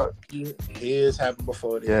it Doug? His happened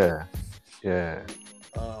before that. Yeah.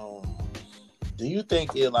 Do you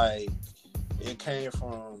think it came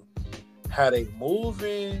from how they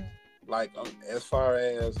moving, like as far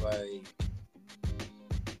as like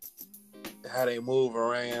how they move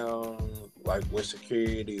around, like with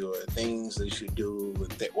security or things that you should do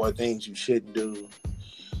or things you shouldn't do?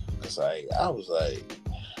 It's like I was like,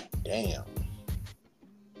 damn.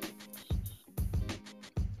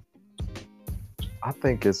 I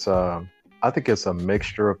think it's a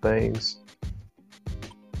mixture of things.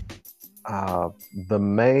 The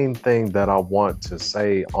main thing that I want to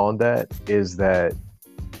say on that is that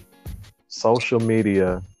social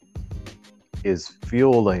media is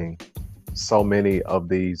fueling so many of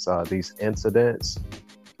these incidents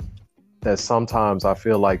that sometimes I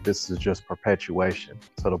feel like this is just perpetuation,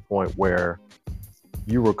 to the point where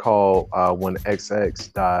you recall when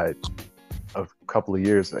XX died a couple of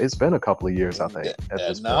years. It's been a couple of years, I think, at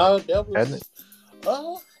this point. That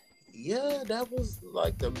was, yeah, that was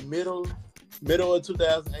like the middle Middle of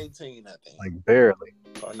 2018, I think, like barely.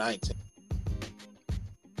 or 19.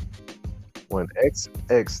 When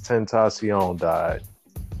XXXTentacion died,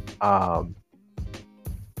 um,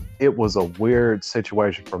 it was a weird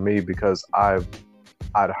situation for me because I'd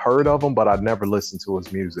heard of him, but I'd never listened to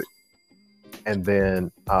his music. And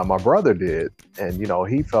then my brother did, and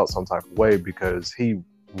he felt some type of way because he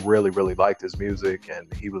really, really liked his music,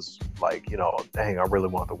 and he was like, dang, I really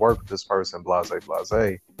want to work with this person, blase,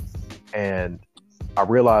 blase. And I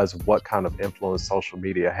realized what kind of influence social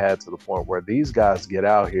media had to the point where these guys get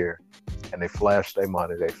out here and they flash their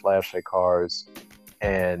money, they flash their cars.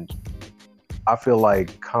 And I feel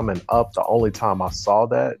like coming up, the only time I saw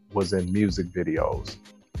that was in music videos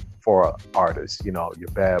for artists, your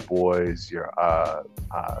Bad Boys, your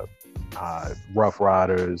Rough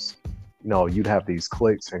Riders. You'd have these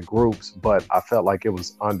cliques and groups, but I felt like it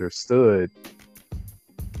was understood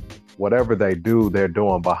whatever they do, they're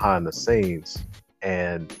doing behind the scenes,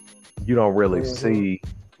 and you don't really see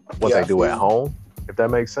what they do at home, if that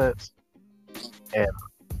makes sense. And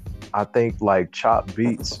I think like Chop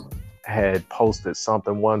Beats had posted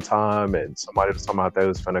something one time, and somebody was talking about they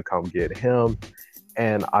was finna come get him.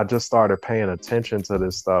 And I just started paying attention to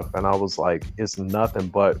this stuff, and I was like, it's nothing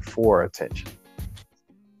but for attention.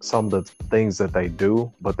 Some of the things that they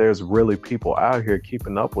do, but there's really people out here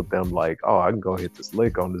keeping up with them like, oh, I can go hit this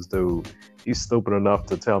lick on this dude. He's stupid enough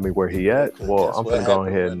to tell me where he at. Well, I'm gonna go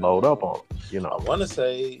ahead and load up on him, I want to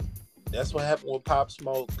say that's what happened with Pop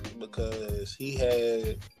Smoke, because he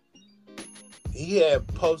had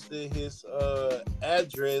posted his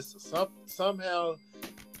address. Somehow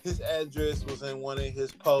his address was in one of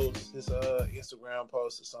his posts, his Instagram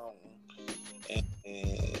posts or something.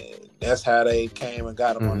 And that's how they came and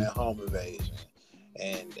got him on that home invasion.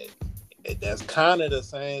 And that's kind of the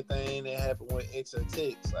same thing that happened with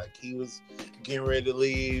XXX. Like, he was getting ready to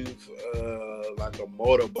leave like a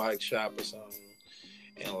motorbike shop or something.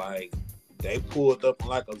 And like, they pulled up in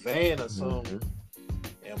like a van or something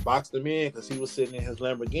and boxed him in because he was sitting in his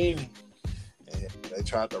Lamborghini. And they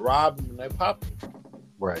tried to rob him and they popped him.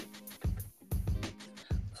 Right.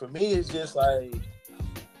 For me, it's just like,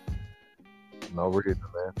 no reason,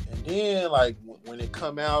 man. And then, like, when it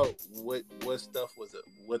come out, what stuff was it?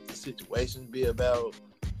 What the situation be about?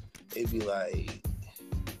 It'd be like,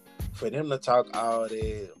 for them to talk all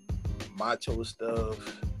that macho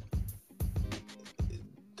stuff,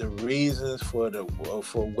 the reasons for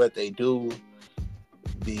what they do,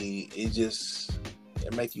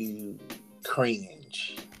 it make you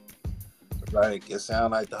cringe. Like, it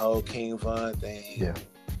sound like the whole King Von thing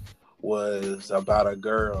was about a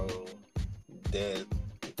girl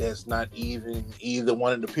that's not even either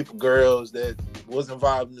one of the people girls that was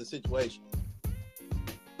involved in the situation.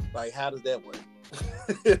 Like, how does that work?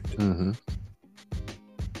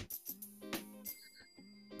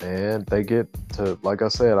 And they get to, like I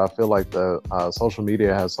said, I feel like the social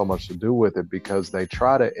media has so much to do with it because they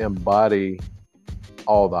try to embody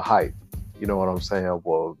all the hype. You know what I'm saying?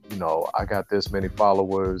 Well, I got this many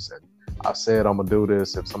followers and I said I'm gonna do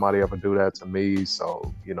this if somebody ever do that to me.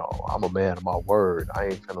 So, I'm a man of my word. I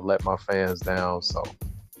ain't finna let my fans down. So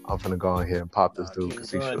I'm finna go ahead and pop this dude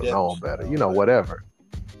because he should have known better. Whatever.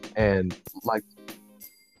 And like,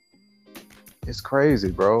 it's crazy,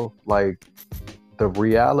 bro. Like, the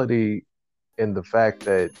reality in the fact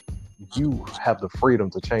that you have the freedom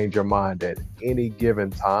to change your mind at any given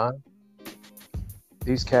time.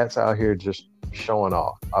 These cats out here just showing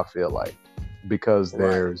off, I feel like, because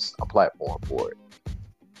there's a platform for it.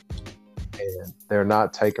 And they're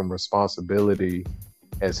not taking responsibility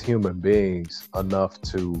as human beings enough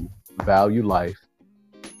to value life,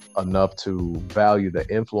 enough to value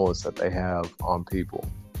the influence that they have on people.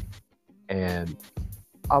 And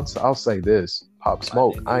I'll say this, Pop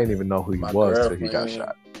Smoke, I didn't even know who he was till he got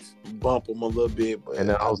shot. Bump him a little bit, but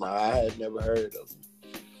I had never heard of him.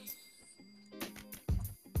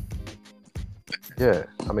 Yeah,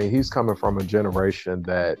 I mean, he's coming from a generation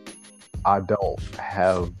that I don't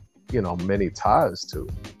have, many ties to.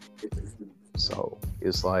 So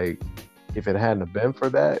it's like, if it hadn't been for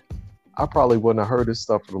that, I probably wouldn't have heard his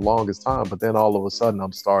stuff for the longest time. But then all of a sudden,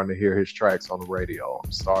 I'm starting to hear his tracks on the radio.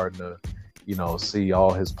 I'm starting to, see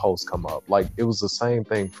all his posts come up. Like, it was the same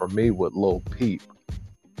thing for me with Lil Peep.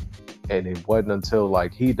 And it wasn't until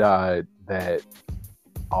like he died that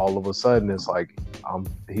all of a sudden it's like,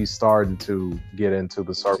 he's starting to get into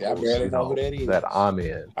the circles that I'm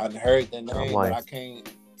in. I've heard that name, but I can't.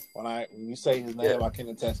 When you say his name, I can't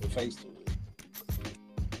attach a face to it.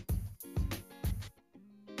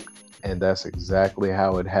 And that's exactly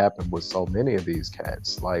how it happened with so many of these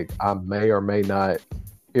cats. Like, I may or may not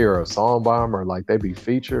hear a song by them, or like they be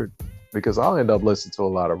featured, because I'll end up listening to a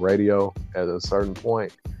lot of radio at a certain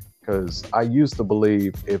point. Because I used to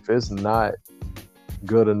believe if it's not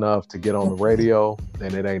good enough to get on the radio,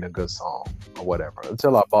 then it ain't a good song or whatever.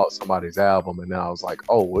 Until I bought somebody's album, and then I was like,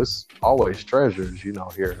 oh, it's always treasures, here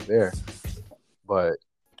and there. But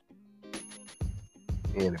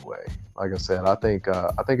anyway, like I said, I think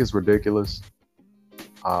it's ridiculous.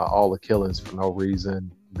 All the killings for no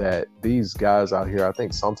reason. That these guys out here, I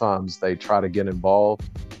think sometimes they try to get involved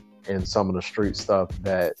in some of the street stuff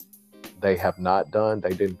that they have not done.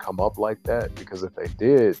 They didn't come up like that, because if they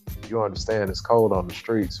did, you understand it's cold on the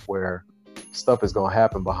streets where stuff is going to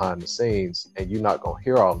happen behind the scenes and you're not going to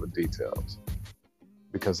hear all the details,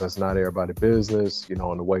 because that's not everybody's business, and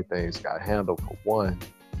the way things got handled, for one.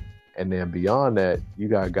 And then beyond that, you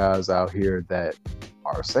got guys out here that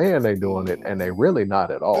are saying they doing it and they really not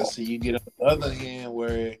at all. So you get on the other hand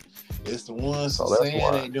where it's the ones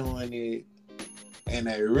saying they doing it and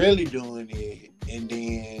they really doing it, and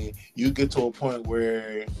then you get to a point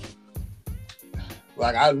where,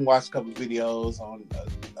 like, I've watched a couple videos on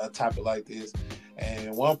a topic like this,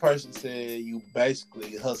 and one person said you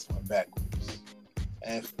basically hustling backwards,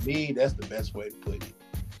 and for me, that's the best way to put it.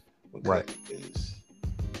 Because right.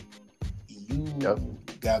 You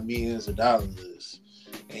got millions of dollars,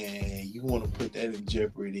 and you want to put that in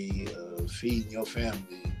jeopardy of feeding your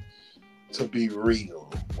family to be real,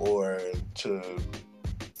 or to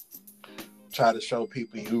try to show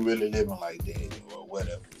people you really living like that, or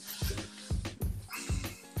whatever.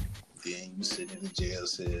 Then you sit in a jail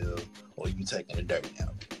cell, or you taking a dirt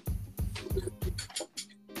nap.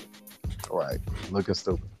 Right. Looking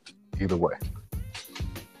stupid. Either way.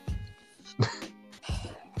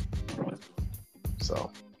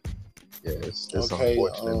 So, yeah, it's okay,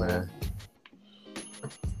 unfortunate, man.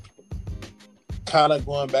 Kind of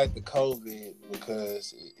going back to COVID,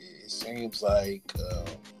 because it seems like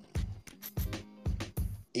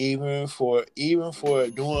even for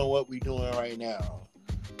doing what we're doing right now,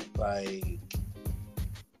 like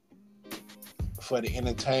for the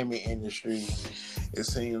entertainment industry, it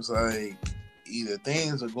seems like either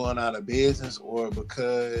things are going out of business, or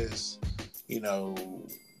because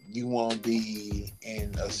you won't be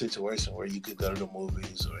in a situation where you could go to the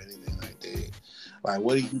movies or anything like that. Like,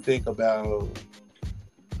 what do you think about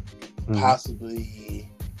possibly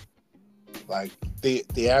like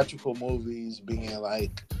theatrical movies being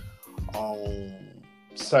like on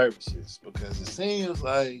services? Because it seems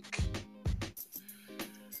like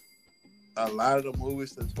a lot of the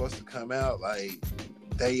movies that's supposed to come out, like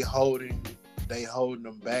they holding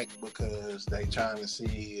them back because they trying to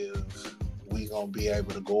see if we gonna be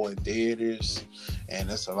able to go in theaters, and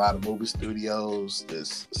there's a lot of movie studios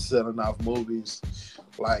that's selling off movies.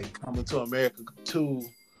 Like Coming to America 2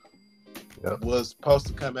 was supposed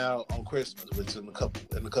to come out on Christmas, which is in a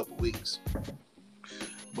couple weeks,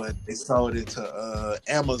 but they sold it to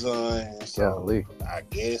Amazon. So I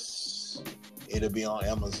guess it'll be on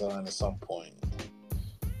Amazon at some point.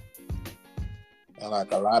 And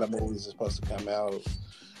like a lot of movies are supposed to come out,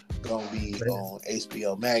 gonna be on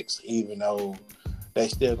HBO Max, even though they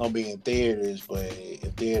still gonna be in theaters. But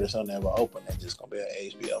if theaters don't ever open, they're just gonna be on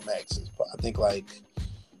HBO Max. I think like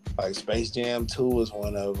Space Jam 2 is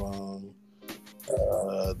one of them.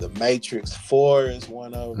 The Matrix 4 is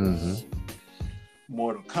one of them.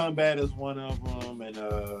 Mortal Kombat is one of them, and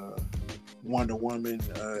Wonder Woman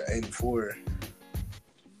 84.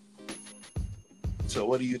 So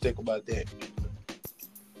what do you think about that?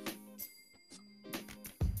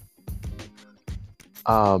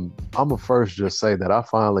 I'm gonna first just say that I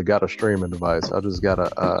finally got a streaming device. I just got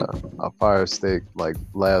a Fire Stick like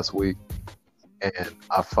last week, and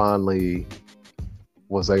I finally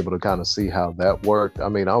was able to kind of see how that worked. I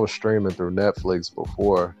mean, I was streaming through Netflix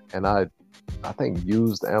before, and I think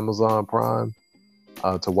used Amazon Prime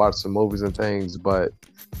to watch some movies and things, but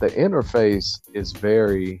the interface is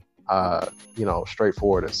very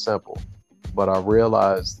straightforward and simple. But I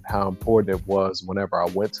realized how important it was whenever I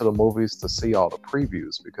went to the movies to see all the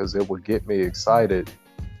previews, because it would get me excited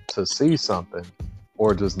to see something,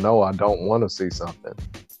 or just know I don't want to see something,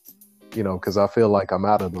 because I feel like I'm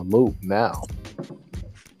out of the loop now.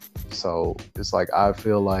 So it's like I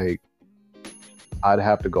feel like I'd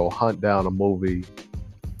have to go hunt down a movie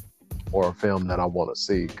or a film that I want to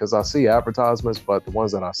see, because I see advertisements, but the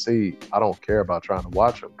ones that I see, I don't care about trying to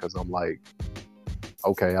watch them, because I'm like,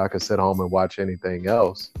 okay, I could sit home and watch anything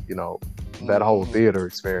else. That whole theater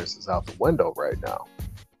experience is out the window right now.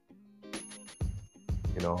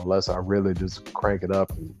 Unless I really just crank it up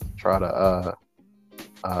and try to,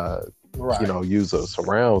 use a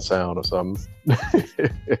surround sound or something.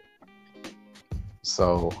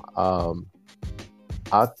 So,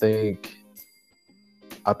 I think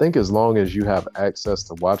as long as you have access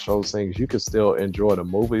to watch those things, you can still enjoy the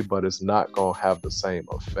movie, but it's not gonna have the same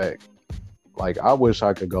effect. Like I wish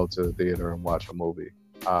I could go to the theater and watch a movie.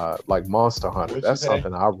 Like Monster Hunter. What you That's say?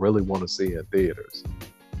 something I really want to see in theaters.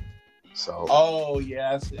 So Oh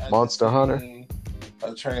yeah, I just Monster Hunter, seen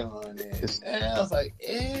a trailer on it, it's and I was like,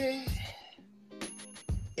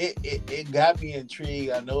 it got me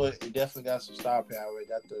intrigued. I know it definitely got some star power. It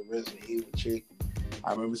got the Resident Evil chick.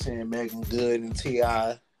 I remember seeing Megan Good and Ti.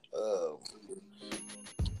 mm,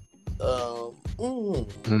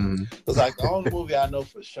 It's like the only movie I know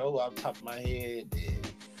for sure off the top of my head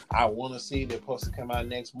that I want to see that's supposed to come out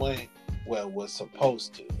next month. Well, was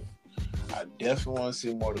supposed to. I definitely want to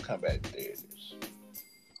see more to come back to theaters.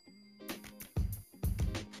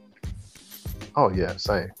 oh yeah,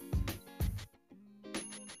 same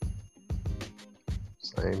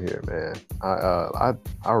here, man. I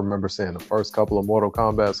remember seeing the first couple of Mortal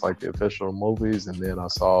Kombat's, like the official movies, and then I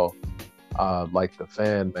saw like the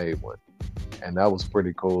fan made one, and that was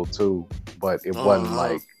pretty cool too. But it wasn't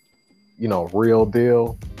Uh-huh. like, real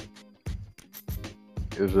deal.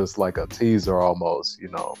 It was just like a teaser almost.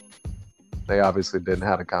 They obviously didn't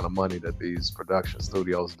have the kind of money that these production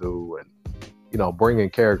studios do, and bringing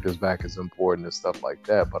characters back is important and stuff like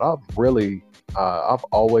that. But I've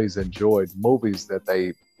always enjoyed movies that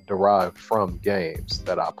they derived from games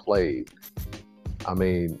that I played. I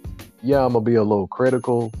mean, yeah, I'm gonna be a little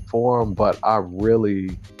critical for them, but I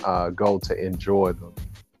really go to enjoy them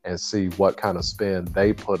and see what kind of spin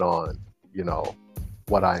they put on,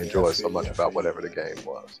 what I Yeah, I enjoy so feel you. much I about feel whatever the you. game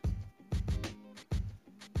was.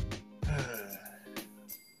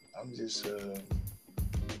 I'm just.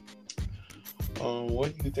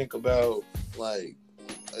 What do you think about like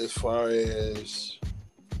as far as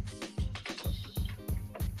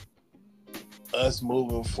us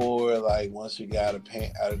moving forward? Like once we got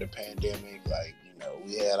out of the pandemic, like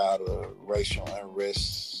we had all the racial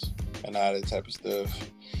unrest and all that type of stuff.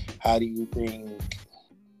 How do you think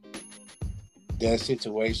that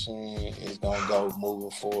situation is gonna go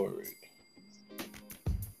moving forward?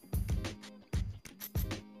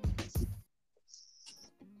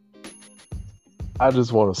 I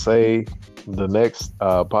just want to say the next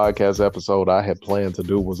podcast episode I had planned to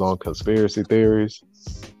do was on conspiracy theories.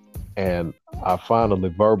 And I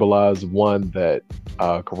finally verbalized one that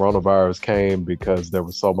coronavirus came because there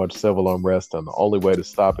was so much civil unrest, and the only way to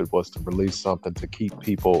stop it was to release something to keep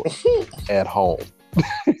people at home.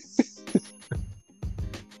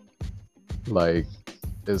 Like,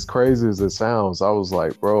 as crazy as it sounds, I was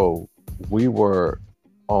like, bro, we were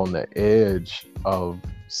on the edge of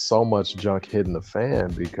so much junk hitting the fan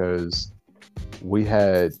because we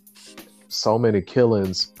had so many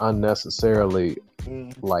killings unnecessarily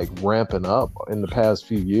like ramping up in the past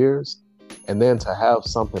few years, and then to have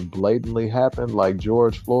something blatantly happen like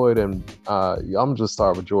George Floyd, and I'm just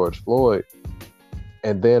start with George Floyd,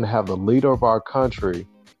 and then have the leader of our country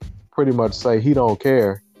pretty much say he don't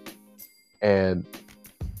care and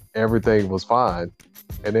everything was fine,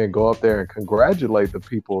 and then go up there and congratulate the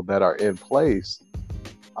people that are in place.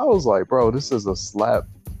 I was like, bro, this is a slap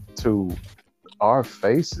to our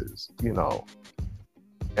faces.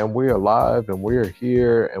 And we're alive and we're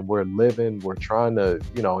here and we're living, we're trying to,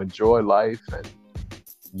 enjoy life, and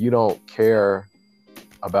you don't care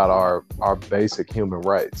about our basic human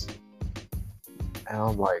rights. And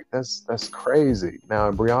I'm like, that's crazy. Now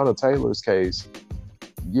in Breonna Taylor's case,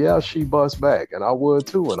 yeah, she bust back, and I would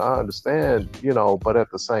too, and I understand, but at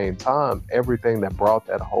the same time, everything that brought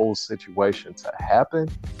that whole situation to happen,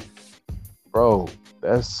 bro,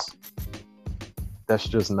 that's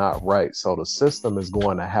just not right. So the system is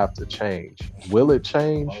going to have to change. Will it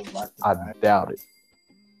change? I doubt it,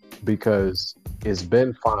 because it's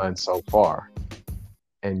been fine so far.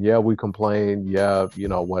 And yeah, we complain, yeah,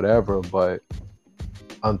 whatever, but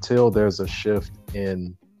until there's a shift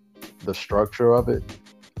in the structure of it,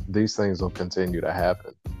 these things will continue to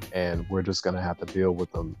happen. And we're just going to have to deal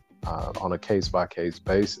with them on a case-by-case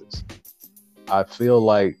basis. I feel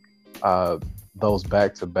like those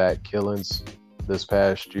back-to-back killings this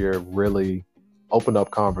past year really opened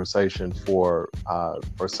up conversation for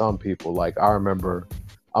some people. Like I remember,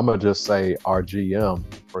 I'm gonna just say our GM,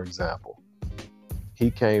 for example.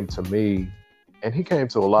 He came to me, and he came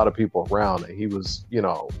to a lot of people around, and he was,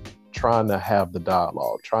 trying to have the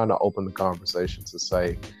dialogue, trying to open the conversation to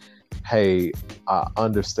say, hey, I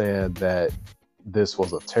understand that this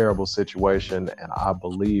was a terrible situation, and I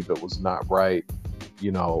believe it was not right.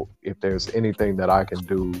 If there's anything that I can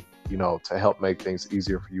do, to help make things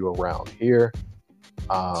easier for you around here,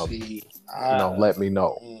 See, let me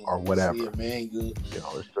know or whatever. See, man, It's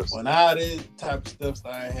just when all this type of stuff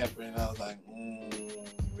started happening, I was like,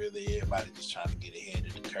 really, everybody just trying to get ahead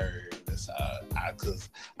of the curve. That's how because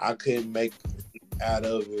I couldn't make out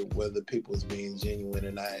of it whether people was being genuine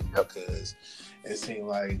or not, because it seemed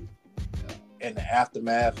like in the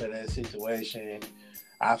aftermath of that situation,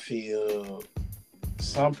 I feel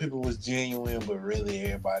some people was genuine, but really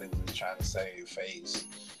everybody was trying to save face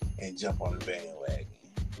and jump on the bandwagon.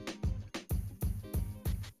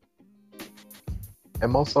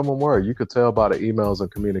 And most of them were. You could tell by the emails and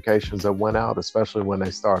communications that went out, especially when they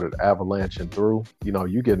started avalanching through.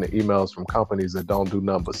 You getting the emails from companies that don't do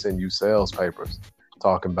nothing but send you sales papers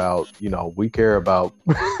talking about, we care about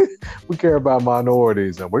we care about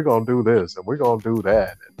minorities and we're gonna do this and we're gonna do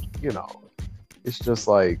that. And, it's just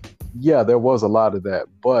like, yeah, there was a lot of that,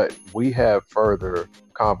 but we had further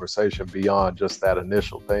conversation beyond just that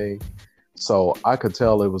initial thing. So I could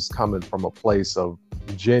tell it was coming from a place of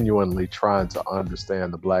genuinely trying to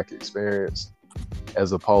understand the Black experience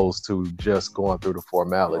as opposed to just going through the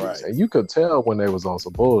formalities. Right. And you could tell when they was on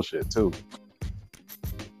some bullshit too.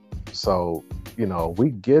 So, we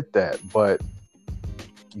get that, but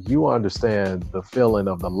you understand the feeling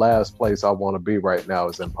of the last place I want to be right now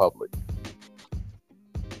is in public.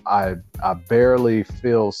 I barely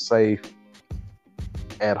feel safe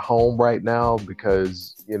at home right now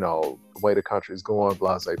because, the way the country's going,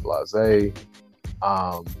 blase.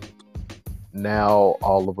 Now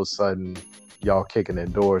all of a sudden y'all kicking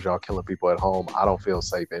indoors, y'all killing people at home. I don't feel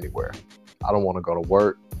safe anywhere. I don't want to go to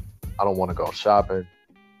work. I don't want to go shopping.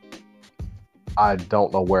 I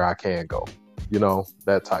don't know where I can go,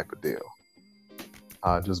 that type of deal.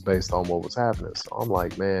 Just based on what was happening. So I'm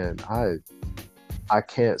like, man, I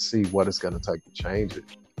can't see what it's going to take to change it.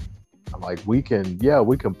 I'm like, we can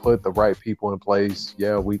put the right people in place.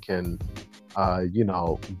 Yeah, we can,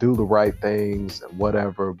 do the right things and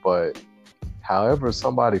whatever. But however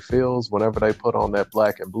somebody feels whenever they put on that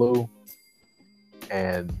black and blue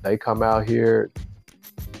and they come out here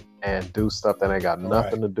and do stuff that ain't got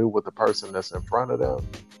nothing to do with the person that's in front of them,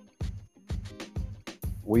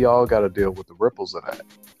 we all got to deal with the ripples of that,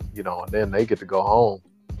 and then they get to go home,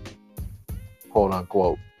 quote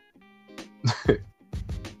unquote.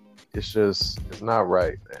 It's not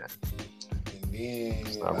right, man. And then,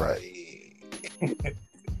 it's not right.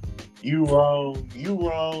 You wrong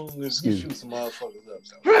if you shoot some motherfuckers up.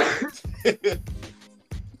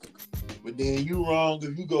 But then you wrong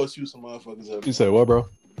if you go shoot some motherfuckers up. You say what, bro?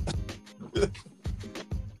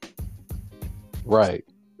 Right.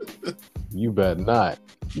 You better not.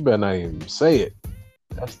 You better not even say it.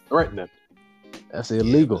 That's threatening. That's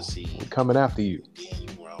illegal. We're coming after you. Yeah, you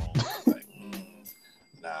wrong. Like,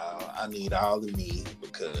 I need all of me,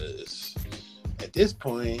 because at this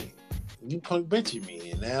point you punk bitching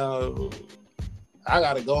me, and now I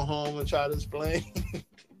gotta go home and try to explain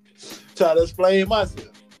myself.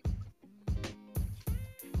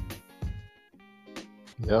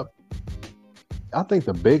 Yep. I think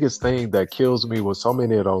the biggest thing that kills me with so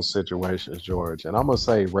many of those situations, George, and I'm gonna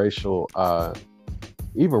say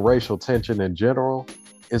even racial tension in general,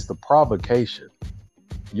 is the provocation.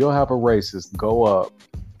 You'll have a racist go up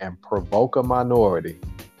and provoke a minority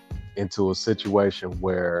into a situation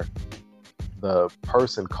where the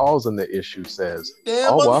person causing the issue says,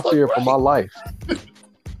 I fear for my life.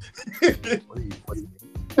 What do you mean?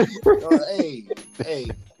 Hey,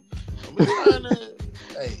 I'm trying to,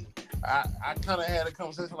 I kind of had a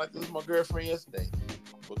conversation like this with my girlfriend yesterday.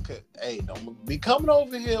 Because, don't be coming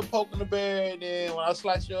over here poking the bear, and then when I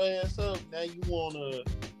slice your ass up, now you wanna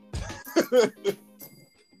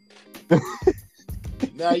act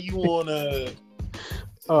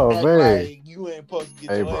man, like you ain't supposed to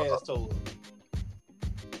get your ass told.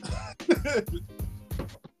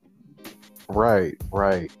 Right.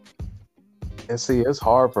 And see, it's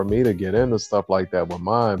hard for me to get into stuff like that with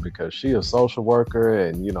mine because she a social worker,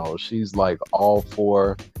 and she's like all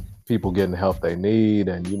for people getting the help they need,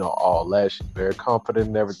 and all that. She's very confident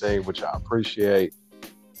in everything, which I appreciate.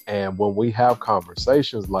 And when we have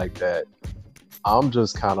conversations like that, I'm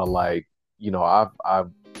just kind of like, I'm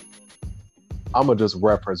gonna just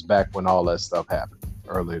reference back when all that stuff happened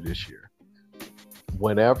earlier this year.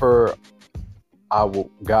 Whenever I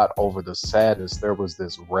got over the sadness, there was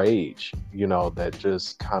this rage, that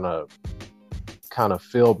just kind of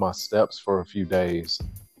filled my steps for a few days.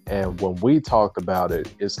 And when we talked about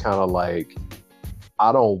it, it's kind of like,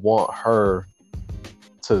 I don't want her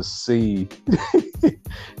to see, I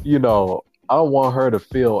don't want her to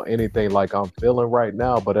feel anything like I'm feeling right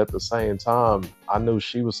now. But at the same time, I knew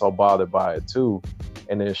she was so bothered by it too.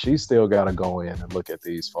 And then she still got to go in and look at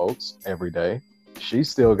these folks every day. she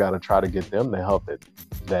still got to try to get them the help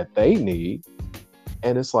that they need.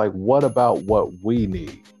 And it's like, what about what we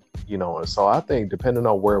need? And so I think depending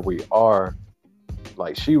on where we are,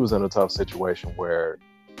 like she was in a tough situation where,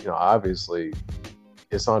 obviously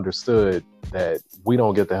it's understood that we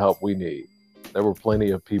don't get the help we need. There were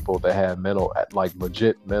plenty of people that had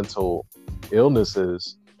legit mental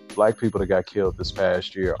illnesses, black people that got killed this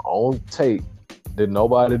past year on tape. Did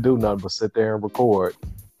nobody do nothing but sit there and record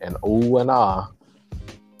and ooh and ah.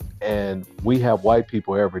 And we have white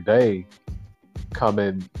people every day come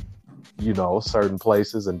in, certain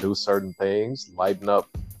places and do certain things, lighten up,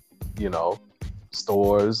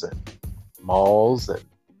 stores and malls and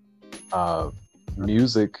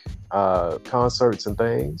music concerts and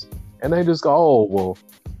things. And they just go, oh, well,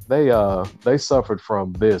 they suffered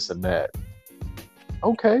from this and that.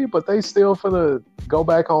 Okay, but they still finna go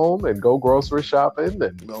back home and go grocery shopping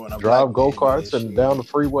and drive go-karts and down the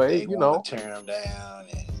freeway, They want to turn them down,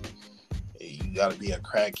 and you gotta be a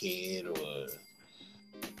crackhead or...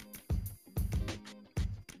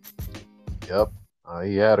 Yep.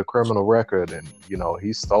 He had a criminal record, and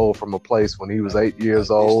he stole from a place when he was 8 years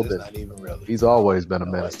old, and he's always been a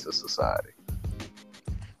menace to society.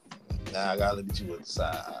 Now I gotta look at you at the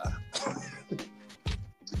side.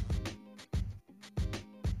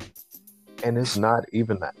 And it's not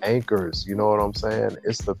even the anchors, you know what I'm saying?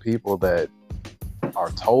 It's the people that are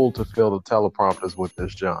told to fill the teleprompters with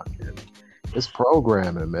this junk. And it's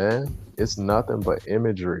programming, man. It's nothing but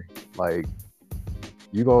imagery. Like,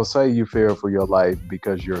 you're going to say you fear for your life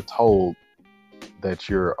because you're told that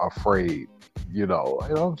you're afraid, And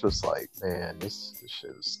I'm just like, man, this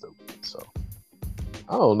shit is stupid. So,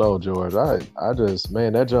 I don't know, George. I just,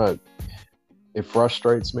 man, that junk, it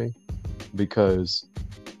frustrates me because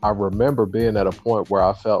I remember being at a point where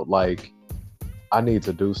I felt like I need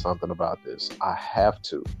to do something about this. I have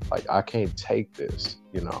to. Like, I can't take this,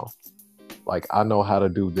 Like, I know how to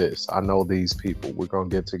do this. I know these people. We're going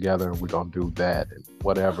to get together and we're going to do that and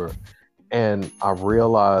whatever. And I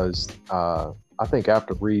realized, I think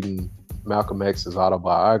after reading Malcolm X's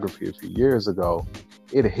autobiography a few years ago,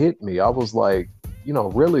 it hit me. I was like,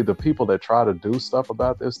 really the people that try to do stuff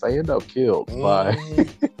about this, they end up killed by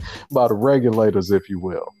the regulators, if you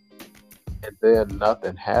will. And then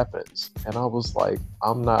nothing happens. And I was like,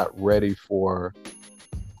 I'm not ready for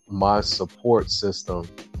my support system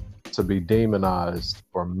to be demonized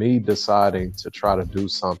for me deciding to try to do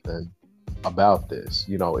something about this.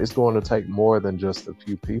 It's going to take more than just a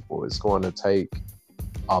few people. It's going to take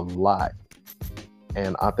a lot.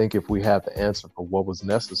 And I think if we had the answer for what was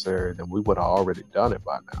necessary, then we would have already done it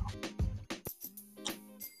by now.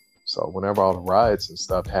 So whenever all the riots and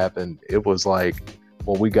stuff happened, it was like,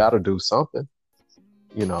 well, we got to do something,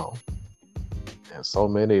 And so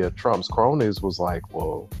many of Trump's cronies was like,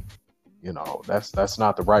 well, that's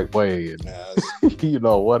not the right way, and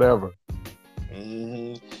whatever.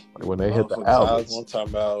 Mm-hmm. Like when they hit the outlets, I'm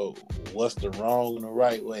talking about what's the wrong and the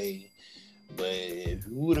right way. But if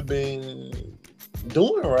you would have been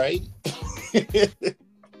doing it right,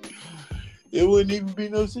 it wouldn't even be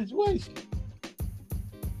no situation.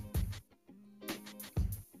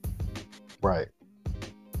 Right.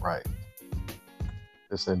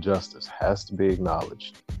 This injustice has to be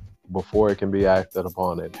acknowledged. Before it can be acted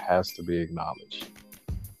upon, it has to be acknowledged.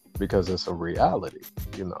 Because it's a reality,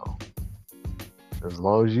 As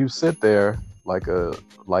long as you sit there like a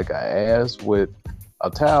ass with a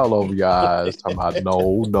towel over your eyes, talking about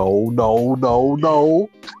no.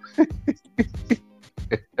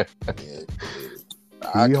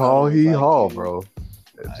 Hee haw, bro.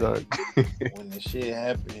 When the shit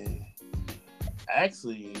happened,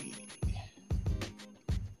 actually,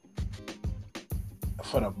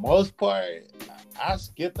 for the most part, I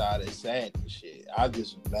skipped all that sad shit. I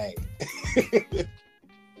just was mad.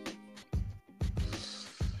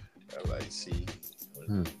 I'm like, see,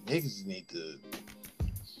 niggas need to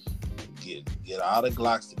get all the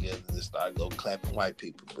Glocks together and start go clapping white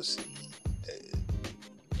people. But see,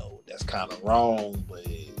 that's kind of wrong. But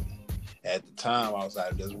at the time, I was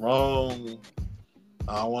like, that's wrong.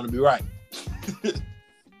 I don't want to be right.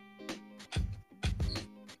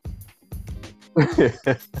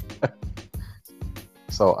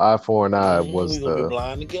 So eye for an eye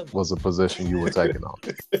was a position you were taking on.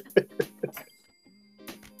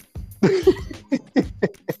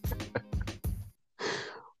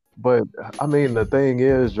 But I mean, the thing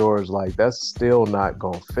is, George, like that's still not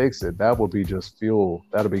gonna fix it. That would be just fuel.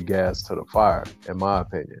 That'll be gas to the fire, in my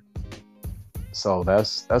opinion. So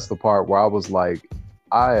that's the part where I was like,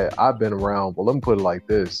 I've been around. Well, let me put it like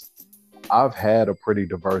this: I've had a pretty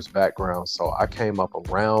diverse background, so I came up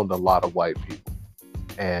around a lot of white people.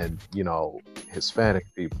 and Hispanic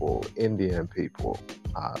people, Indian people,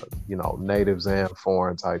 natives and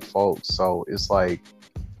foreign type folks. So it's like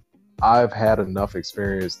I've had enough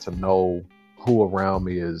experience to know who around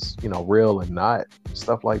me is real and not,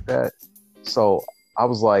 stuff like that. So I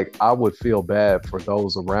was like, I would feel bad for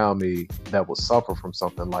those around me that would suffer from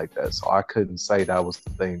something like that. So I couldn't say that was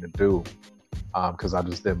the thing to do, because I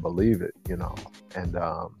just didn't believe it. And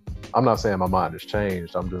I'm not saying my mind has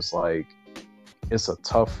changed. I'm just like, it's a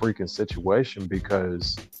tough freaking situation,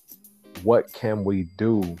 because what can we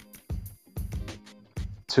do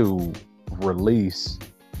to release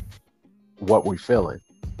what we're feeling?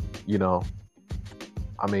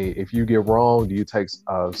 I mean, if you get wrong, do you take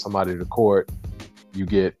somebody to court? You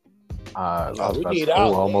get, I was about to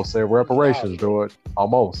almost say reparations, George.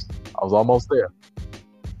 Almost. I was almost there.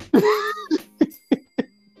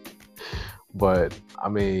 But I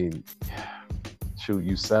mean, shoot,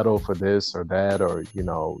 you settle for this or that, or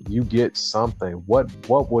you get something. What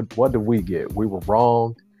did we get? We were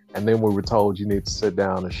wrong, and then we were told you need to sit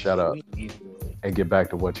down and shut up and get back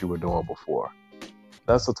to what you were doing before.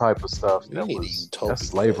 That's the type of stuff that's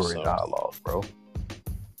slavery dialogue, bro.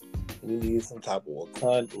 We need some type of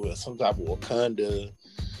Wakanda.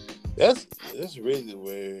 That's really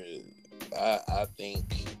where I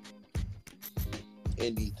think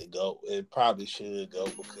it needs to go. It probably should go,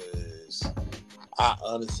 because I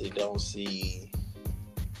honestly don't see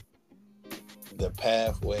the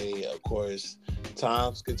pathway. Of course,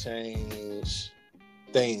 times could change,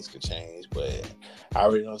 things could change, but I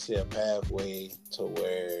really don't see a pathway to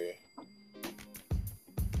where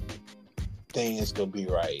things could be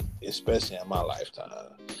right, especially in my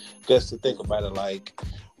lifetime. Just to think about it, like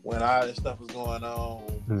when all this stuff was going on,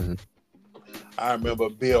 mm-hmm. I remember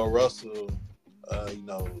Bill Russell,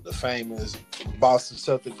 the famous Boston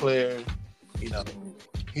Celtic player.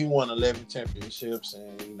 He won 11 championships,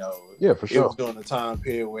 and yeah, for sure. It was during the time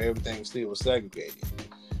period where everything still was segregated,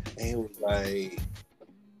 and he was like,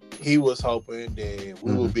 he was hoping that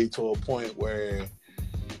we would be to a point where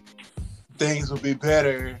things would be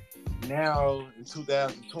better now in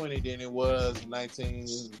 2020 than it was in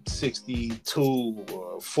 1962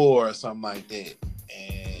 or 4 or something like that,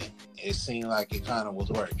 and it seemed like it kind of was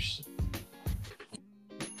worse.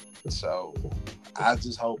 So I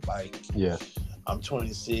just hope, yeah, I'm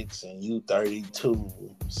 26 and you 32,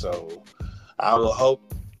 so I will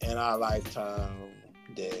hope in our lifetime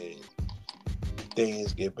that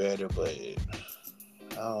things get better, but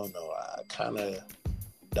I don't know, I kind of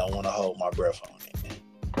don't want to hold my breath on it.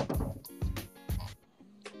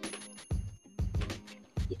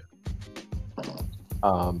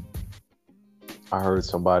 I heard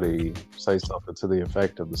somebody say something to the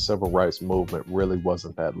effect of the civil rights movement really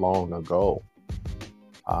wasn't that long ago.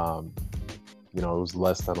 It was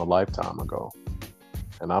less than a lifetime ago.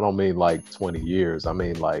 And I don't mean like 20 years. I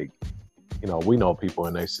mean like, we know people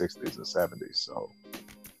in their 60s and 70s. So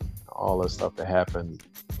all that stuff that happened,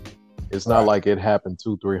 it's not like it happened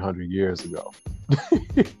 200-300 years ago.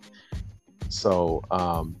 So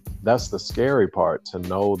that's the scary part, to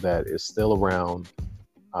know that it's still around,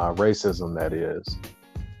 racism that is,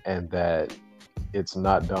 and that it's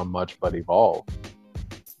not done much but evolve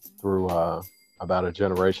through about a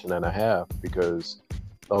generation and a half, because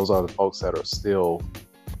those are the folks that are still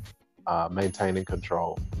maintaining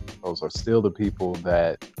control. Those are still the people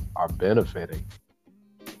that are benefiting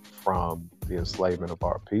from the enslavement of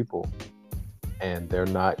our people. And they're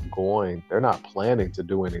not planning to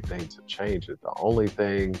do anything to change it. The only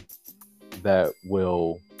thing that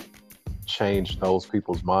will change those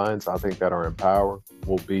people's minds, I think, that are in power,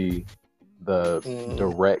 will be the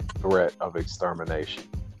direct threat of extermination.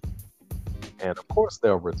 And of course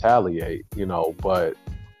they'll retaliate, but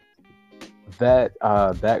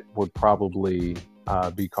that would probably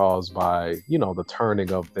be caused by, the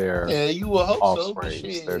turning of their you will hope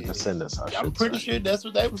offspring, so, their descendants. I'm pretty sure that's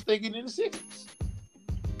what they was thinking in the 60s.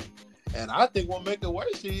 And I think what make it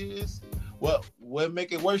worse is, what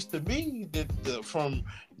make it worse to me, that from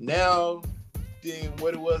now than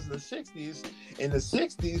what it was in the 60s. In the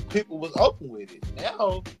 60s, people was open with it.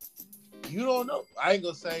 Now, you don't know. I ain't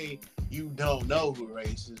gonna say you don't know who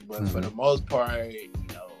racist, but for the most part,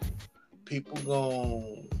 people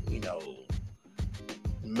gon',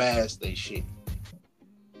 mask they shit.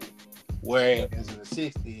 Whereas in the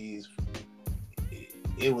 60s,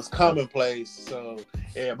 it was commonplace, so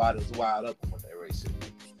everybody was wide open with their racism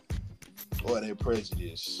or their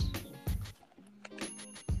prejudice.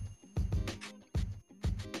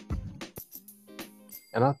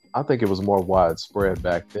 And I think it was more widespread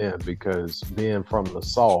back then, because being from the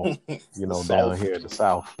South, down here in the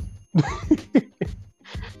South,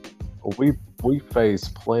 we face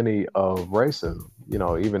plenty of racism,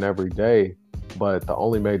 even every day. But the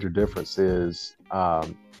only major difference is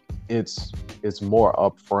it's more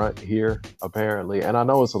upfront here, apparently. And I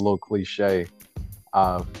know it's a little cliche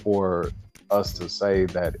for us to say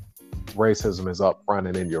that racism is upfront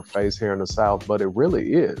and in your face here in the South, but it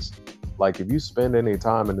really is. Like, if you spend any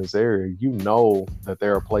time in this area, you know that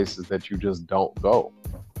there are places that you just don't go.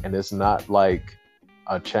 And it's not like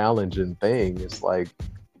a challenging thing. It's like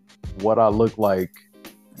what I look like.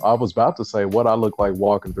 I was about to say what I look like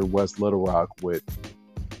walking through West Little Rock with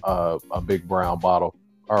a big brown bottle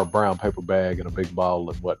or a brown paper bag and a big bottle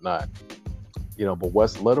and whatnot. But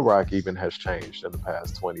West Little Rock even has changed in the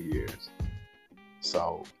past 20 years.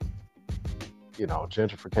 So,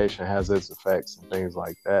 gentrification has its effects and things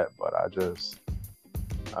like that. But I just,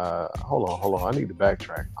 hold on. I need to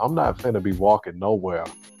backtrack. I'm not finna be walking nowhere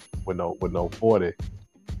with no 40 and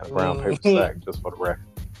a brown paper sack, just for the record.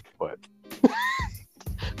 But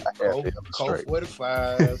Colt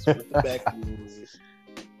 45s with the backwoods.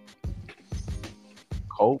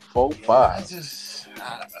 Colt 45.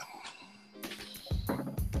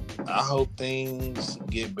 I hope things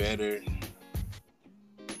get better.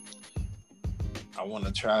 I want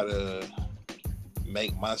to try to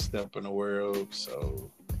make my step in the world.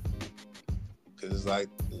 So, because it's like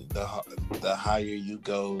the higher you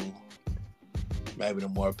go, maybe the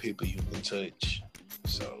more people you can touch.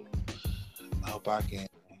 So, I hope I can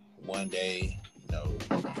one day,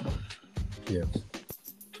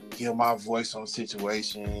 give my voice on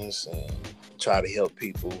situations and try to help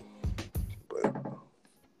people. But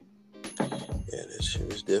yeah, this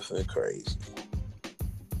shit is definitely crazy.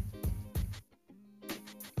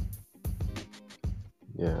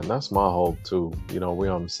 Yeah, and that's my hope too.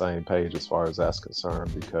 We're on the same page as far as that's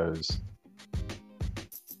concerned, because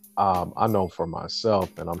I know for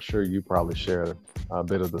myself, and I'm sure you probably share a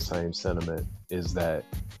bit of the same sentiment, is that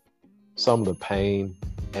some of the pain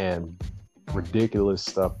and ridiculous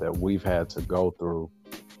stuff that we've had to go through,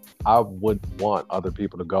 I would want other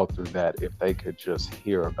people to go through that if they could just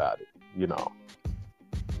hear about it,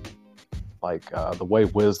 Like the way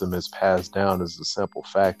wisdom is passed down is the simple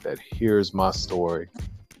fact that here's my story.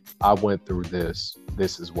 I went through this.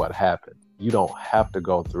 This is what happened. You don't have to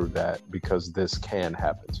go through that because this can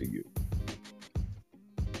happen to you.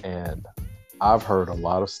 And I've heard a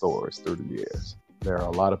lot of stories through the years. There are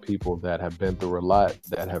a lot of people that have been through a lot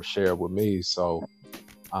that have shared with me. So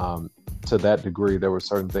to that degree, there were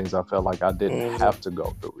certain things I felt like I didn't have to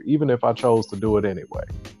go through, even if I chose to do it anyway,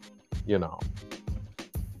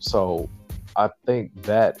 So I think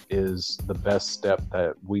that is the best step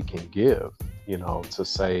that we can give, to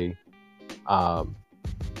say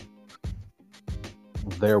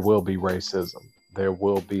there will be racism. There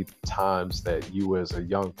will be times that you as a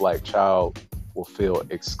young Black child will feel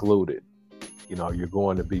excluded. You're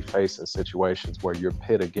going to be facing situations where you're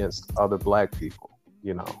pit against other Black people,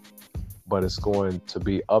 but it's going to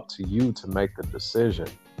be up to you to make the decision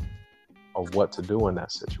of what to do in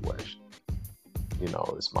that situation.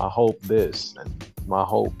 It's my hope this and my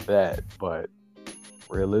hope that, but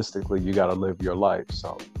realistically, you got to live your life.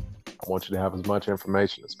 So I want you to have as much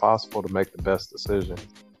information as possible to make the best decision,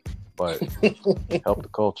 but help the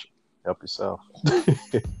culture, help yourself,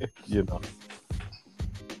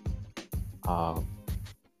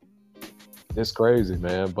 It's crazy,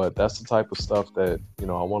 man, but that's the type of stuff that, I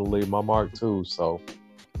want to leave my mark too. So,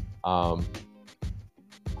 the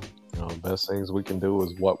best things we can do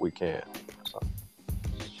is what we can. So,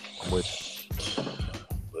 I'm with you.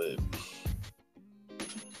 But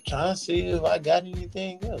trying to see if I got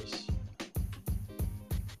anything else.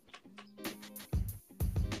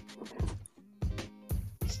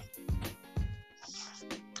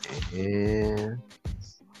 And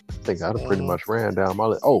I think I'd have pretty much ran down my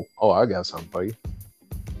list. Oh, I got something for you.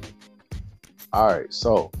 All right,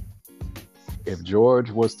 so if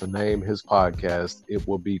George was to name his podcast, it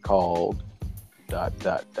would be called ...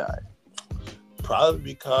 Probably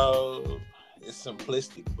because it's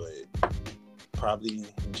simplistic, but probably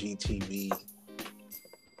GTV.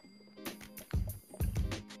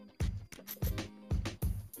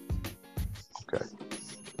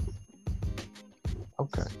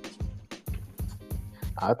 Okay.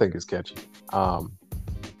 I think it's catchy. And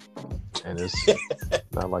it's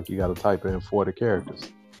not like you got to type in 40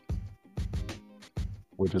 characters,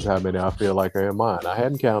 which is how many I feel like are in mine. I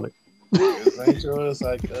hadn't counted. Ain't sure it's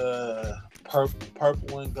like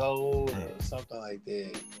purple and gold or something like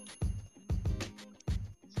that.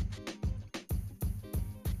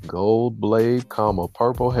 Gold Blade,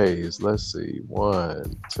 Purple Haze. Let's see.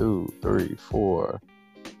 1, 2, 3, 4,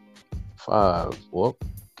 5. Whoop.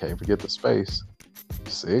 Can't forget the space.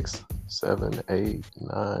 6, 7, 8,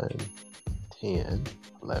 9, 10,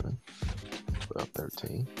 11, 12,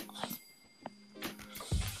 13.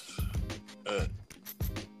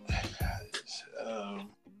 Um,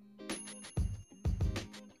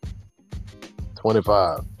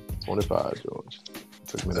 25. 25, George. It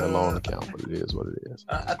took me that long uh, to count, but it is what it is.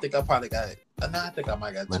 I think I probably got. No, I think I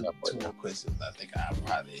might got Man, two more questions. I think I'll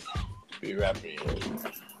probably be wrapping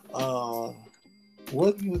it.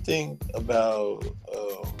 What do you think about?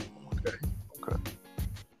 Okay.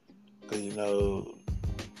 Because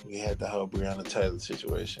we had the whole Breonna Taylor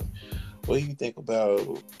situation. What do you think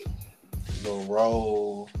about the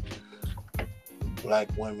role Black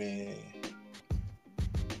women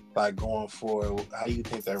like going forward? How do you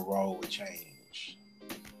think that role would change?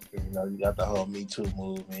 You got the whole Me Too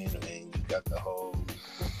movement, and you got the whole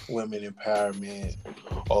women empowerment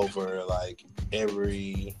over like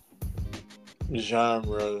every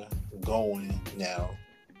genre going now.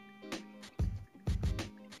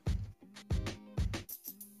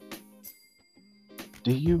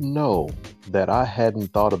 Do you know that I hadn't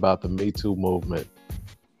thought about the Me Too movement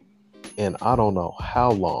in I don't know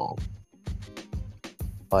how long?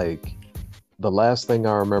 Like, the last thing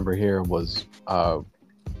I remember hearing was,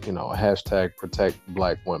 hashtag protect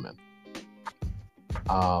Black women.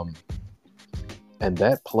 And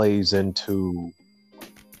that plays into,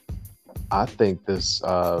 I think, this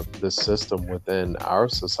system within our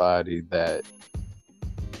society that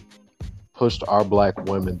pushed our Black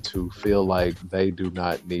women to feel like they do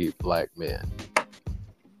not need Black men.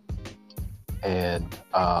 And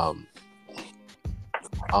I'm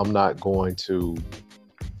not going to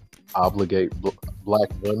obligate Black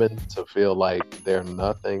women to feel like they're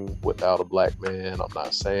nothing without a Black man. I'm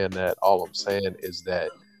not saying that. All I'm saying is that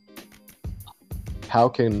how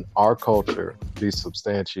can our culture be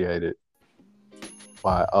substantiated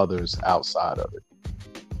by others outside of it?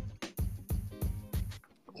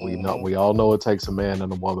 We all know it takes a man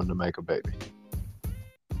and a woman to make a baby.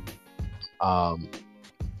 Our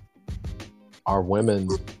women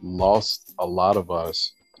lost a lot of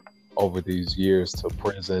us over these years to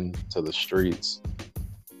prison, to the streets,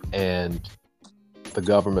 and the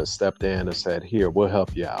government stepped in and said, here, we'll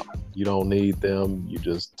help you out. You don't need them. You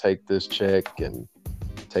just take this check and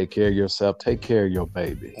take care of yourself, take care of your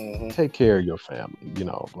baby, take care of your family,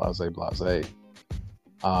 blase, blase.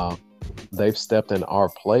 They've stepped in our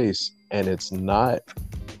place, and it's not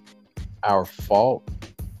our fault,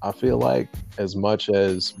 I feel like, as much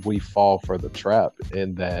as we fall for the trap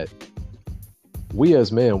in that we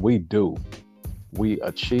as men, we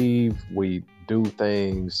achieve, we do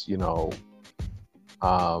things, and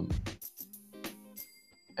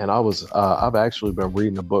I've actually been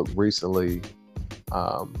reading a book recently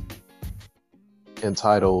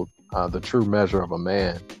entitled The True Measure of a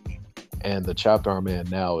Man. And the chapter I'm in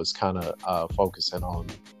now is kind of focusing on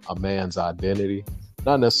a man's identity,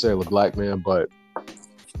 not necessarily Black men, but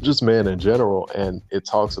just men in general. And it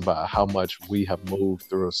talks about how much we have moved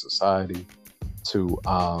through a society to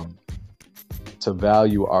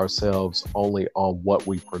value ourselves only on what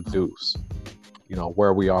we produce,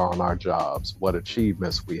 where we are on our jobs, what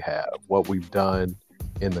achievements we have, what we've done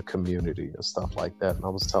in the community and stuff like that. And I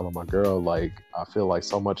was telling my girl, like, I feel like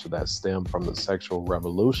so much of that stemmed from the sexual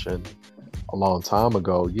revolution a long time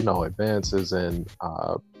ago, advances in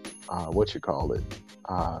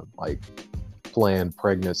like planned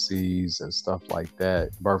pregnancies and stuff like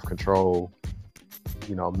that, birth control.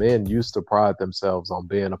 Men used to pride themselves on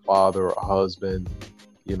being a father, a husband,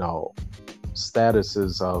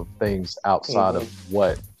 statuses of things outside of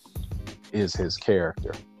what is his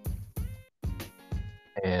character.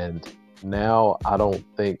 And now I don't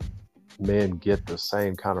think men get the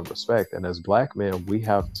same kind of respect. And as Black men, we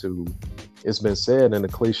have to, it's been said in a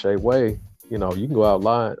cliche way, you can go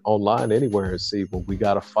online anywhere and see, well, we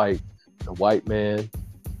got to fight the white man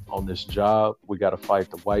on this job. We got to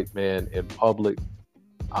fight the white man in public.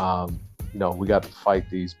 We got to fight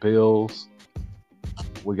these bills.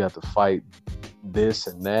 We got to fight this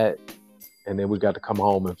and that. And then we got to come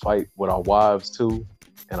home and fight with our wives too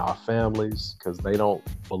and our families, because they don't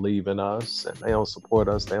believe in us and they don't support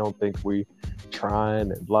us. They don't think we trying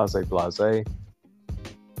and blase, blase. I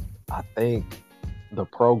think the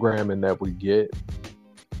programming that we get,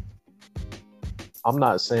 I'm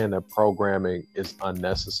not saying that programming is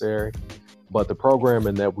unnecessary, but the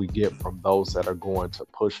programming that we get from those that are going to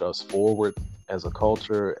push us forward as a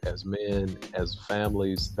culture, as men, as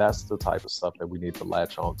families, that's the type of stuff that we need to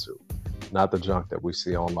latch onto. Not the junk that we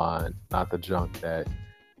see online, not the junk that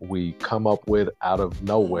we come up with out of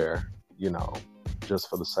nowhere, just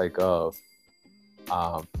for the sake of.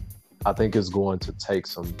 I think it's going to take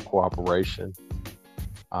some cooperation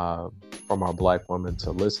uh, from our Black women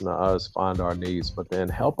to listen to us, find our needs, but then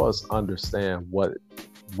help us understand what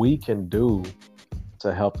we can do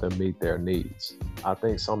to help them meet their needs. I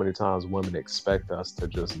think so many times women expect us to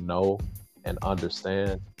just know and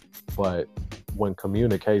understand, but when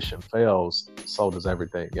communication fails, so does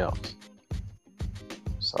everything else.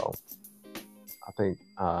 So I think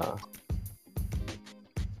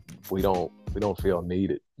we don't feel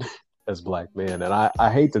needed as Black men, and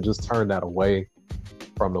I hate to just turn that away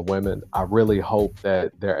from the women. I really hope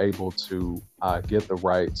that they're able to get the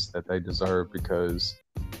rights that they deserve because,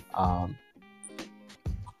 um,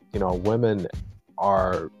 women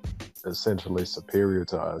are essentially superior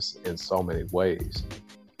to us in so many ways.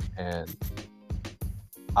 And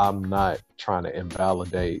I'm not trying to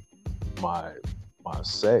invalidate my my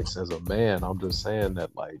sex as a man. I'm just saying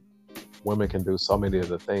that like women can do so many of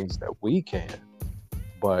the things that we can,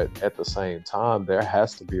 but at the same time, there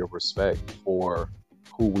has to be a respect for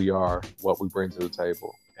who we are, what we bring to the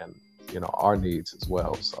table, and our needs as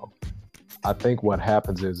well. So I think what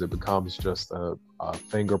happens is it becomes just a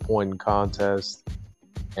finger pointing contest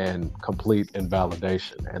and complete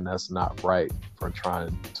invalidation, and that's not right for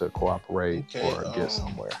trying to cooperate Okay. or get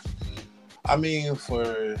somewhere. I mean,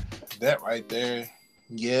 for that right there,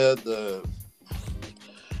 yeah, the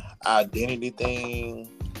identity thing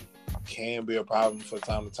can be a problem from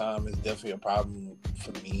time to time. It's definitely a problem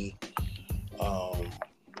for me.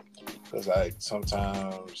 Because like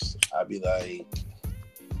sometimes I be like,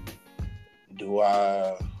 do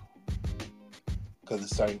I? Because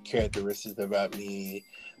there's certain characteristics about me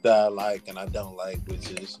that I like and I don't like,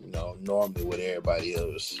 which is normally with everybody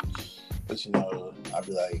else. But I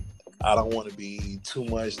be like, I don't want to be too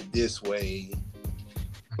much this way,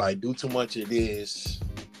 like do too much of this,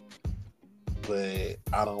 but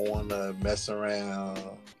I don't want to mess around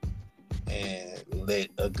and let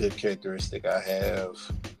a good characteristic I have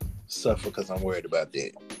suffer because I'm worried about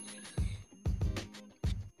that.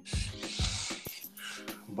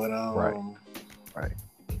 But Right.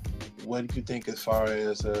 what do you think as far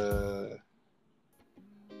as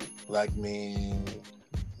Black men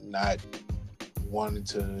not wanting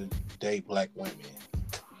to date Black women?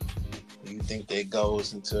 Do you think that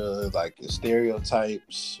goes into like the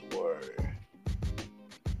stereotypes or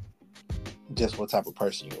just what type of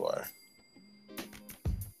person you are?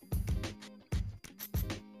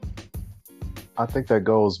 I think that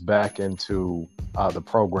goes back into the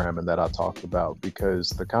programming that I talked about because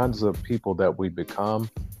the kinds of people that we become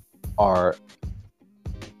are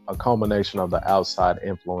a culmination of the outside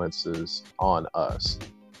influences on us.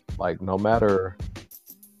 Like, no matter,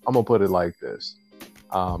 I'm gonna put it like this.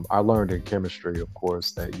 I learned in chemistry, of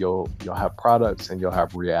course, that you'll have products and you'll have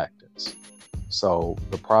reactants. So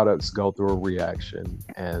the products go through a reaction,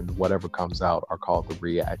 and whatever comes out are called the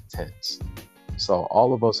reactants. So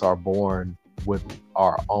all of us are born with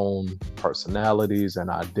our own personalities and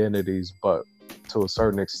identities, but to a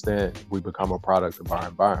certain extent, we become a product of our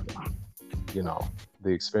environment. You know,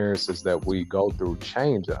 the experiences that we go through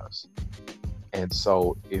change us. And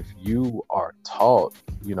so if you are taught,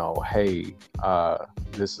 hey,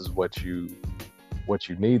 this is what you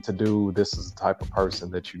need to do, this is the type of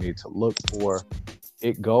person that you need to look for,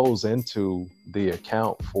 it goes into the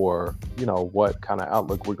account for, what kind of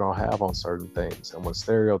outlook we're going to have on certain things. And when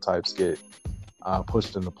stereotypes get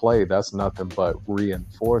pushed into play, that's nothing but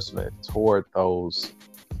reinforcement toward those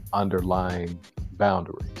underlying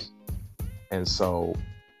boundaries. And so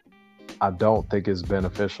I don't think it's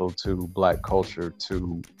beneficial to Black culture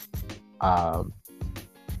um,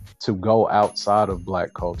 to go outside of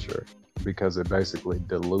Black culture because it basically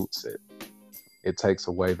dilutes it. It takes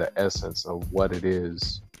away the essence of what it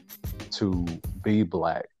is to be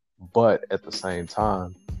Black. But at the same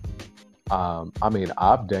time,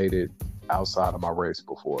 I've dated outside of my race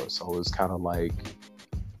before, so it's kind of like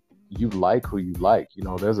you like who you like.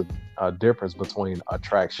 There's a difference between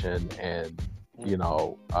attraction and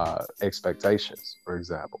expectations, for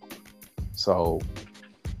example. So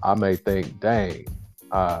I may think, dang,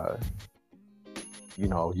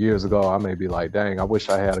 years ago, I may be like, dang, I wish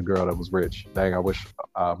I had a girl that was rich. Dang, I wish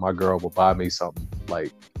my girl would buy me something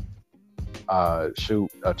like, shoot,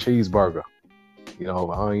 a cheeseburger. I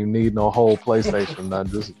don't even need no whole PlayStation.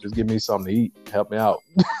 Nothing. Just give me something to eat. Help me out.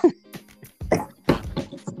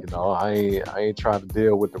 I ain't trying to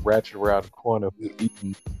deal with the ratchet around the corner who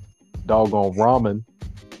eating doggone ramen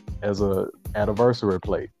as a anniversary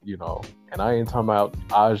plate. And I ain't talking about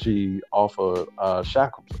Aji off of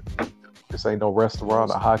Shackleton. This ain't no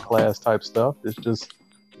restaurant or high class type stuff. It's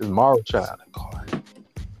Maruchan.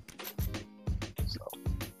 So,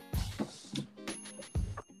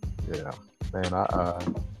 yeah, man,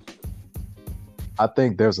 I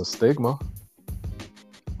think there's a stigma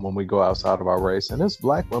when we go outside of our race, and it's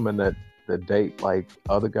black women that date like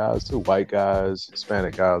other guys too, white guys,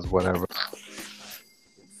 Hispanic guys, whatever. I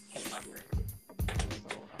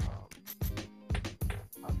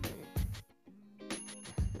think.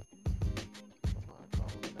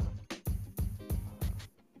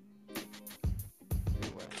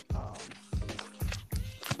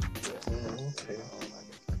 Anyway,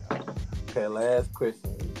 Okay, last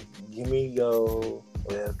question. Give me your. Well,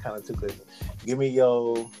 that's kind of two questions. Give me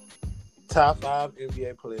your top 5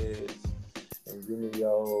 NBA players and give me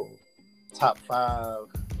your top 5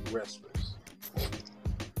 wrestlers.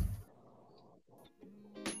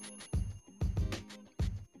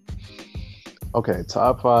 Okay,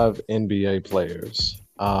 top 5 NBA players.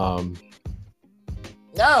 No,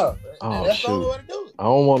 Oh that's the only shoot, way to do it. I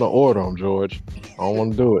don't want to order them, George. I don't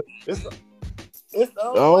want to do it. It's the I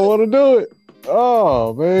only don't way. want to do it.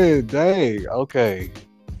 Oh man, dang. Okay.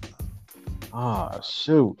 Ah,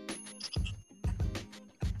 shoot.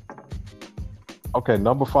 Okay,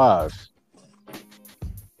 number 5.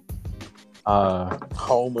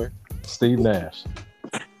 Homer. Steve Nash.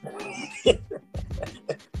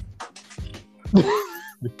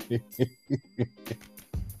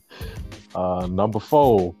 Number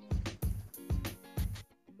 4.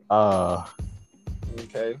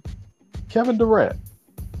 Okay. Kevin Durant.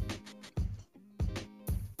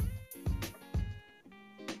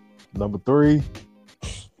 Number 3.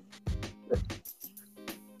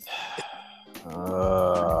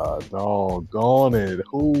 Doggone it.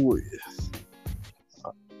 Who is?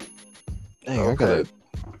 Dang, I got it.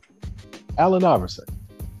 Allen Iverson.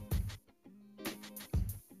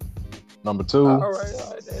 Number 2, All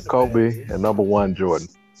right. Kobe, and number 1, Jordan.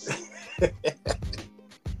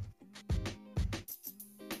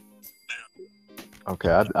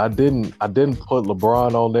 Okay, I didn't put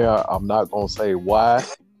LeBron on there. I'm not gonna say why.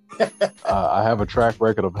 I have a track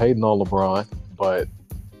record of hating on LeBron, but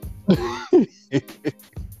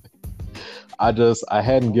I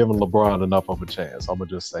hadn't given LeBron enough of a chance. I'm gonna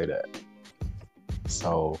just say that.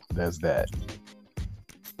 So there's that.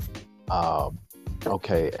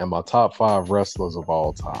 Okay, and my top 5 wrestlers of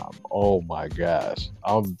all time. Oh my gosh,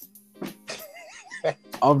 I'm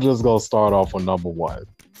just gonna start off with number 1.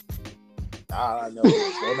 I know.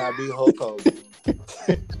 Better not be Hulk Hogan.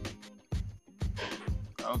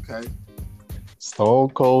 Okay. Stone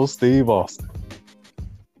Cold Steve Austin.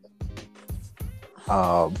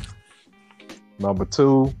 Number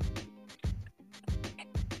 2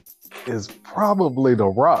 is probably The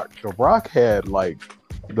Rock. The Rock had like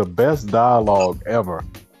the best dialogue ever.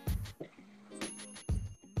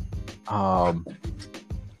 Let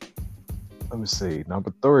me see.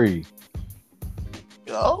 Number 3,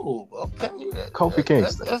 Oh, okay. Kofi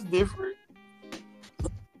Kingston. That's different.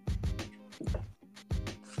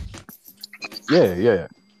 Yeah.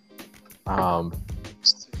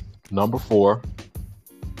 Number 4,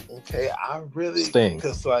 Okay, I really Sting.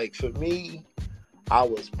 because like for me, I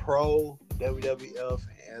was pro WWF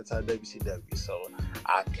and anti WCW, so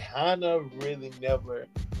I kind of really never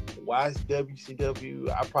watched WCW.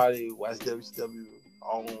 I probably watched WCW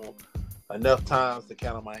on enough times to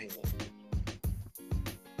count on my hand.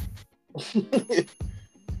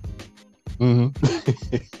 Mm-hmm.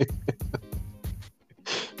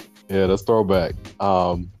 Yeah, that's throwback.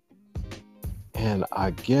 And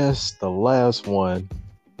I guess the last one,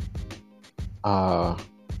 dang,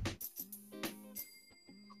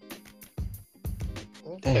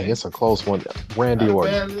 it's a close one. Randy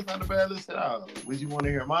Orton. Not a bad list at all. Would you want to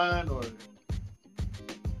hear mine or?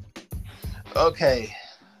 Okay,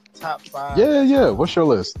 top 5. Yeah. What's your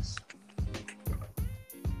list?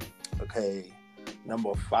 Okay,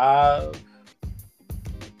 number 5,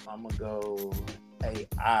 I'm gonna go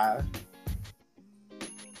AI.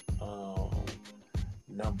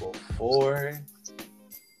 Number 4,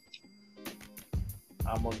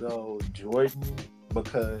 I'm gonna go Jordan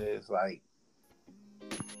because like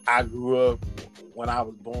I grew up when I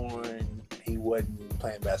was born, he wasn't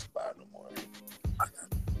playing basketball no more.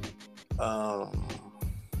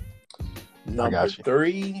 Number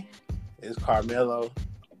 3 is Carmelo.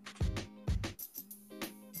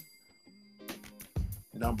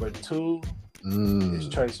 Number 2 is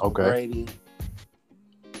Tracy McGrady.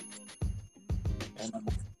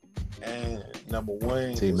 And number 1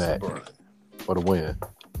 is T-Mac LeBron. for the win.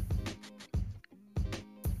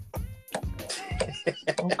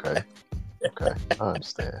 Okay, I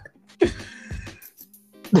understand.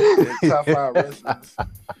 Top 5 wrestlers.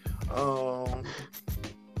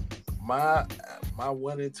 My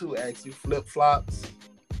 1 and 2 actually flip flops.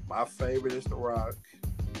 My favorite is The Rock.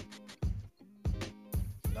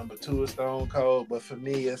 Number 2 is Stone Cold, but for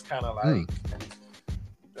me, it's kind of like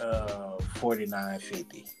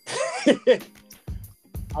 49-50. I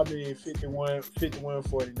mean,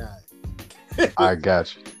 51-49. I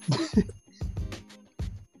got you.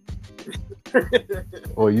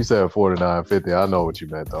 Well, you said 49-50. I know what you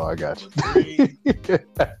meant, though. I got you.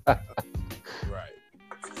 Right.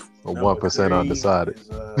 1% undecided.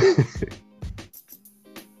 Is,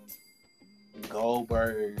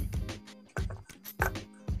 Goldberg.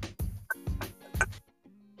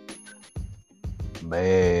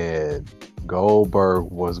 Man,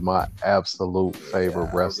 Goldberg was my absolute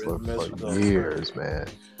favorite wrestler for years, man.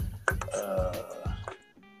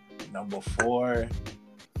 Number 4,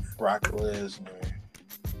 Brock Lesnar.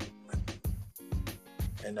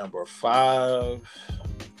 And number 5,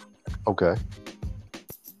 okay,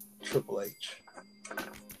 Triple H.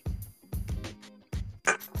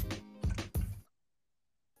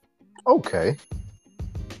 Okay.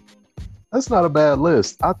 That's not a bad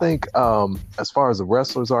list. I think as far as the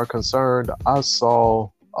wrestlers are concerned, I saw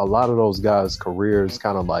a lot of those guys' careers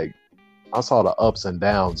kind of like, I saw the ups and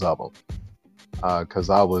downs of them because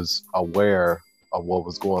I was aware of what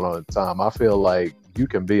was going on at the time. I feel like you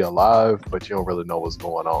can be alive, but you don't really know what's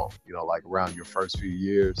going on, like around your first few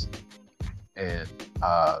years. And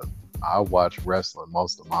I watched wrestling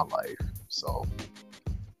most of my life. So,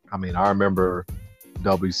 I mean, I remember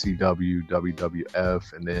WCW,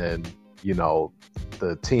 WWF, and then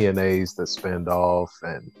the TNAs that spinned off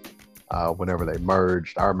and whenever they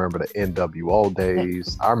merged. I remember the NWO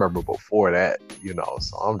days. I remember before that,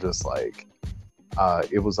 so I'm just like,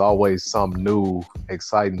 it was always some new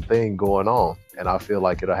exciting thing going on. And I feel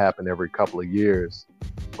like it'll happen every couple of years,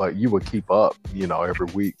 but you would keep up, every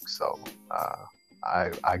week. So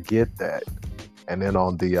I get that. And then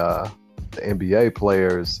on the NBA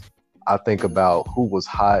players, I think about who was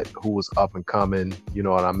hot, who was up and coming, you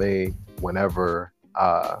know what I mean? Whenever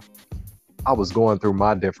I was going through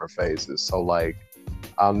my different phases. So like,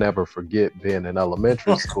 I'll never forget being in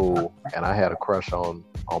elementary school and I had a crush on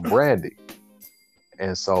Brandy.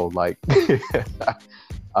 And so like,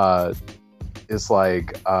 it's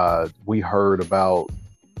like we heard about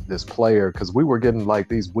this player because we were getting like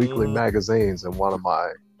these weekly magazines in one of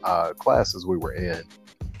my classes we were in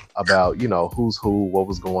about, who's who, what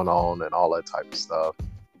was going on and all that type of stuff.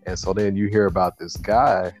 And so then you hear about this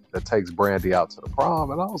guy that takes Brandy out to the prom.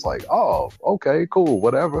 And I was like, oh, okay, cool,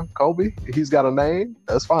 whatever. Kobe, he's got a name.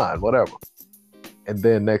 That's fine, whatever. And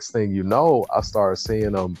then next thing you know, I started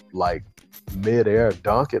seeing him like midair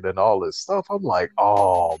dunking and all this stuff. I'm like,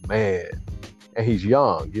 oh, man. And he's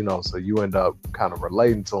young, so you end up kind of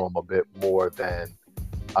relating to him a bit more than,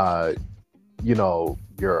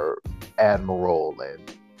 your Admiral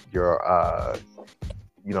and your,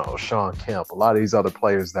 Sean Kemp, a lot of these other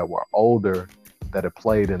players that were older that had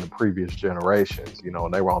played in the previous generations,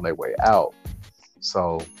 and they were on their way out.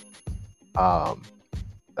 So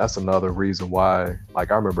that's another reason why,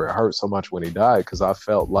 like, I remember it hurt so much when he died because I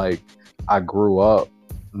felt like I grew up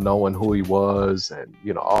knowing who he was and,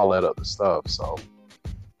 all that other stuff. So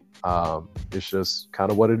it's just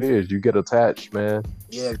kind of what it is. You get attached, man,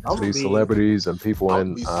 to these celebrities and people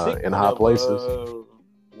in high places.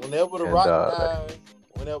 Whenever The Rock died,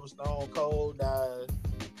 whenever Stone Cold died,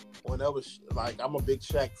 whenever, like, I'm a big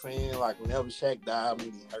Shaq fan. Like, whenever Shaq died, I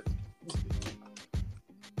mean, he hurt.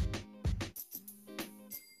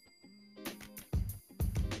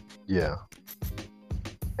 Yeah.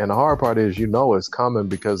 And the hard part is, it's coming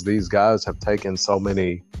because these guys have taken so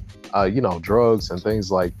many, drugs and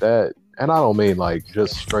things like that. And I don't mean like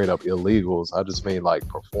just straight up illegals. I just mean like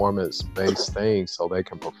performance-based things so they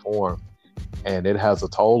can perform. And it has a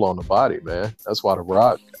toll on the body, man. That's why The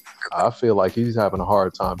Rock, I feel like he's having a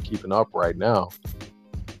hard time keeping up right now.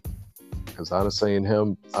 Because I've seen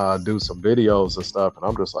him do some videos and stuff, and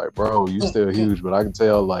I'm just like, bro, you still huge, but I can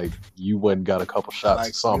tell, like, you went and got a couple shots like,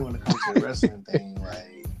 of something. When it comes to the wrestling thing,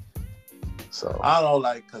 like, so I don't know,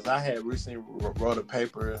 like, because I had recently wrote a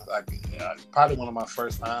paper, like, probably one of my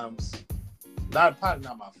first times. Probably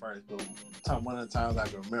not my first, but one of the times I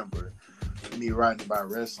can remember me writing about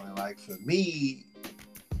wrestling. Like, for me,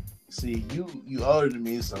 see, you older than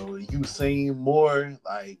me, so you seen more.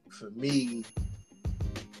 Like, for me,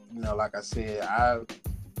 like I said, I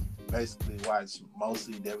basically watched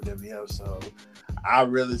mostly WWF, so I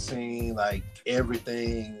really seen like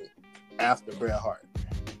everything after Bret Hart.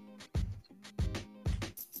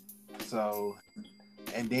 So,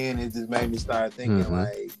 and then it just made me start thinking,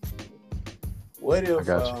 like, what if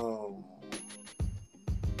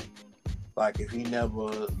like, if he never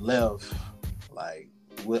left, like,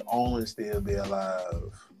 would Owen still be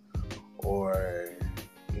alive? Or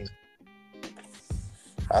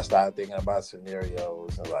I started thinking about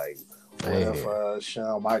scenarios and like, what if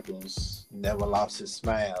Shawn Michaels never lost his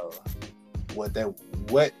smile? What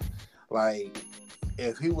like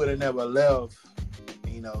if he would have never left,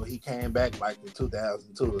 you know, he came back like in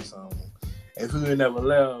 2002 or something. If he would have never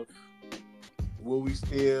left, would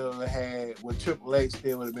Triple H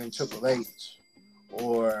still would have been Triple H,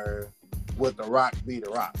 or would The Rock be The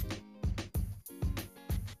Rock?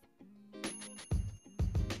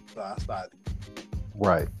 So I started.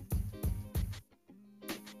 Right.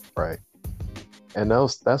 And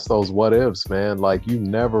that's those what ifs, man. Like, you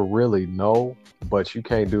never really know, but you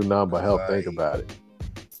can't do nothing but help think about it.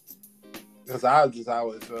 Because I just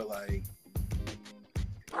always feel like,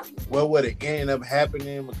 what would it end up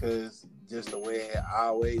happening? Because just the way it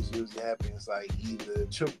always usually happens, like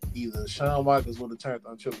either Shawn Michaels would have turned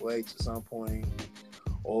on Triple H at some point,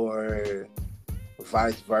 or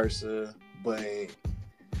vice versa. But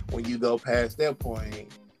when you go past that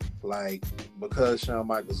point, like, because Shawn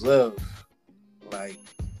Michaels left, like,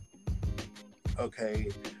 okay,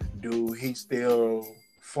 do he still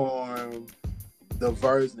form the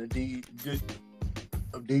version of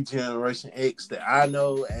D-Generation X that I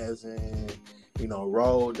know, as in, you know,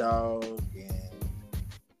 Road Dogg, and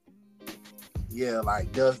yeah,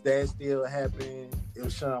 like, does that still happen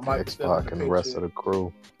if Shawn Michaels still in the picture? And the rest of the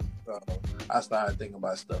crew. So I started thinking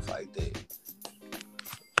about stuff like that.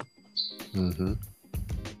 Mm-hmm.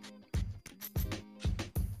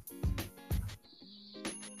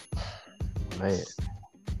 Man.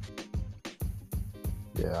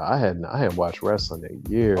 Yeah, I hadn't watched wrestling in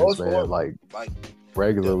years, man. Like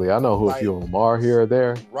regularly. I know who a few of them are here or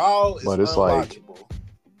there. Raw is unwatchable.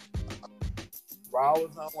 Raw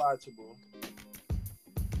is unwatchable.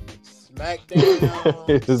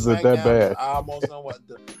 SmackDown is it that bad? Almost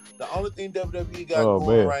unwatchable. The only thing WWE got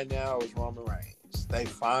going right now is Roman Reigns. They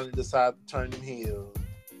finally decided to turn him heel,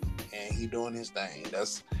 and he doing his thing.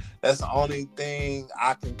 That's the only thing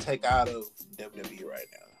I can take out of WWE right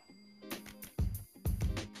now.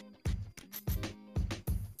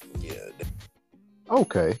 Yeah.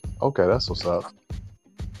 Okay, that's what's up.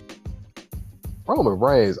 Roman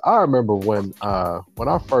Reigns. I remember when I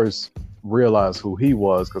first realized who he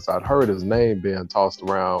was, because I'd heard his name being tossed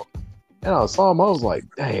around, and I saw him. I was like,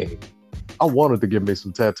 dang, I wanted to give me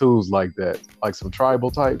some tattoos like that, like some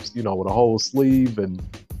tribal types, you know, with a whole sleeve. And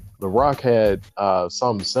The Rock had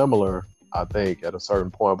something similar, I think, at a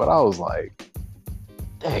certain point. But I was like,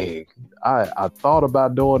 dang, I thought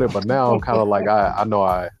about doing it, but now I'm kind of like, I know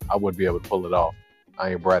I wouldn't be able to pull it off.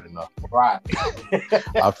 I ain't bright enough. Right.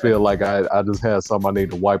 I feel like I just had something I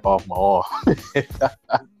need to wipe off my arm.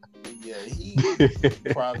 Yeah, he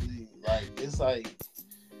probably, like, it's like,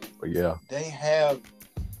 but yeah, they have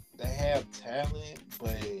talent,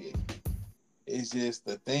 but it's just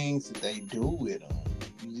the things that they do with them.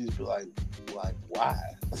 You just be like why?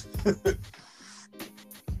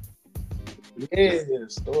 Yeah,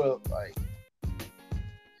 story, like.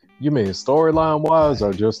 You mean storyline wise,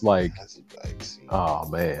 or just like? See, oh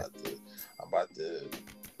man, I'm about to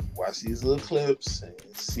watch these little clips and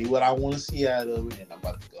see what I want to see out of it, and I'm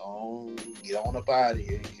about to go on, get on up out of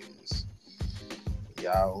here, because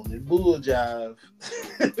y'all on the bull jive.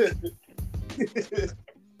 I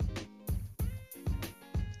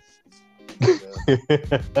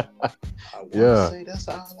want to say that's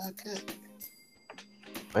all I got.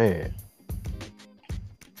 Man.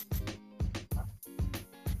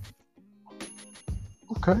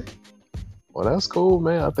 Okay. Well, that's cool,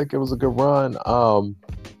 man. I think it was a good run.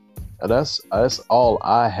 That's all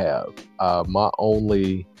I have. My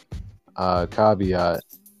only caveat,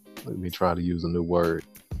 let me try to use a new word.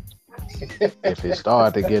 If he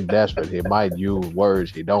start to get desperate, he might use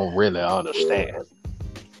words he don't really understand.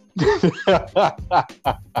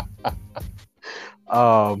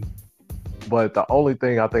 But the only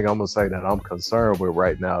thing I think I'm gonna say that I'm concerned with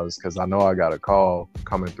right now is because I know I got a call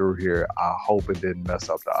coming through here. I hope it didn't mess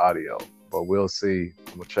up the audio, but we'll see.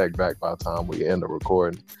 I'm gonna check back by the time we end the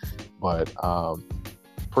recording. But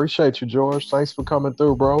appreciate you, George. Thanks for coming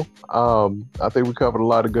through, bro. I think we covered a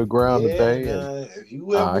lot of good ground today, and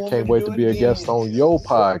I can't wait to be a guest on your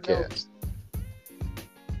podcast.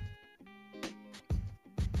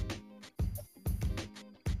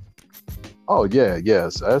 Oh yeah,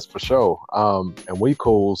 yes, that's for sure. And we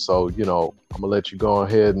cool, so you know, I'm gonna let you go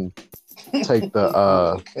ahead and take the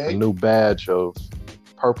okay. The new badge of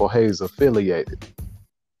Purple Haze affiliated.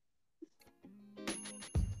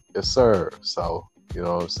 Yes, sir. So you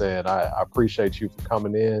know what I'm saying. I appreciate you for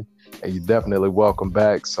coming in, and you're definitely welcome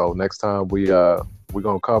back. So next time we're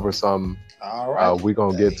gonna cover some. All right. We're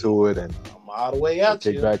gonna get to it, and I'm all the way out.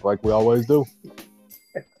 Kick back like we always do.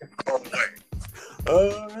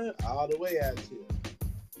 All the way out here.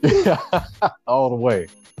 All the way.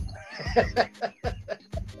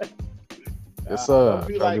 Yes, sir. Don't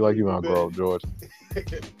be Try to be like you, me, my bro, George.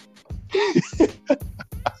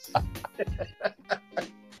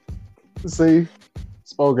 See,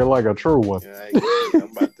 spoken like a true one. Yeah, I'm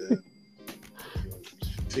about to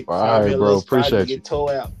all right, bro. Appreciate you. Get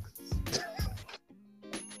towed out.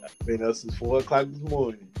 I've been up since 4 o'clock this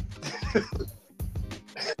morning.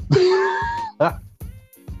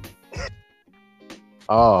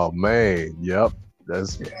 Oh man, yep.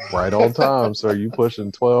 That's right on time, sir. You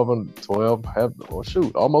pushing 12 and 12,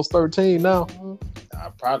 shoot, almost 13 now. I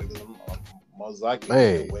probably, most likely,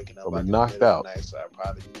 man, waking up I'll like be knocked out. Night, so I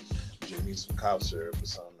probably give me some cough syrup or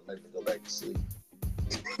something to make me go back to sleep.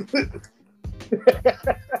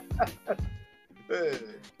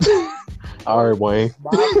 All right, Wayne.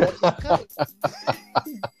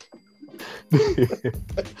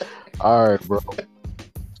 All right, bro.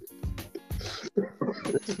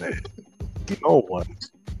 No one.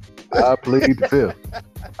 I plead the fifth.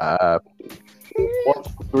 1,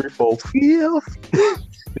 2, 3, 4, fifth.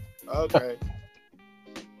 Okay.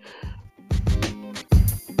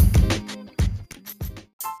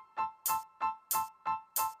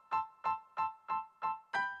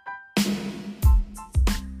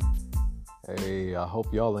 Hey, I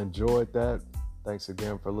hope y'all enjoyed that. Thanks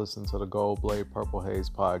again for listening to the Gold Blade Purple Haze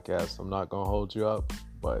podcast. I'm not going to hold you up,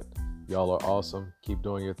 but y'all are awesome. Keep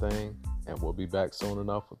doing your thing, and we'll be back soon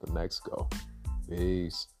enough with the next go.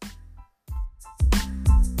 Peace.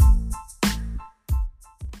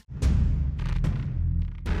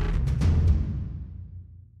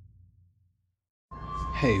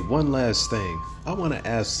 Hey, one last thing. I want to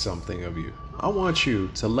ask something of you. I want you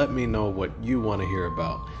to let me know what you want to hear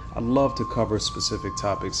about. I'd love to cover specific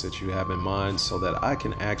topics that you have in mind so that I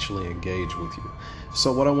can actually engage with you.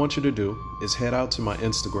 So what I want you to do is head out to my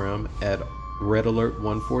Instagram at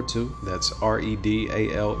RedAlert142. That's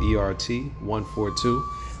REDALERT142.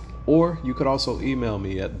 Or you could also email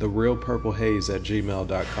me at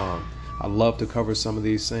therealpurplehaze@gmail.com. I love to cover some of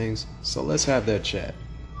these things, so let's have that chat.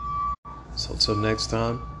 So till next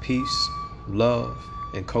time, peace, love,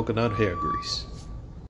 and coconut hair grease.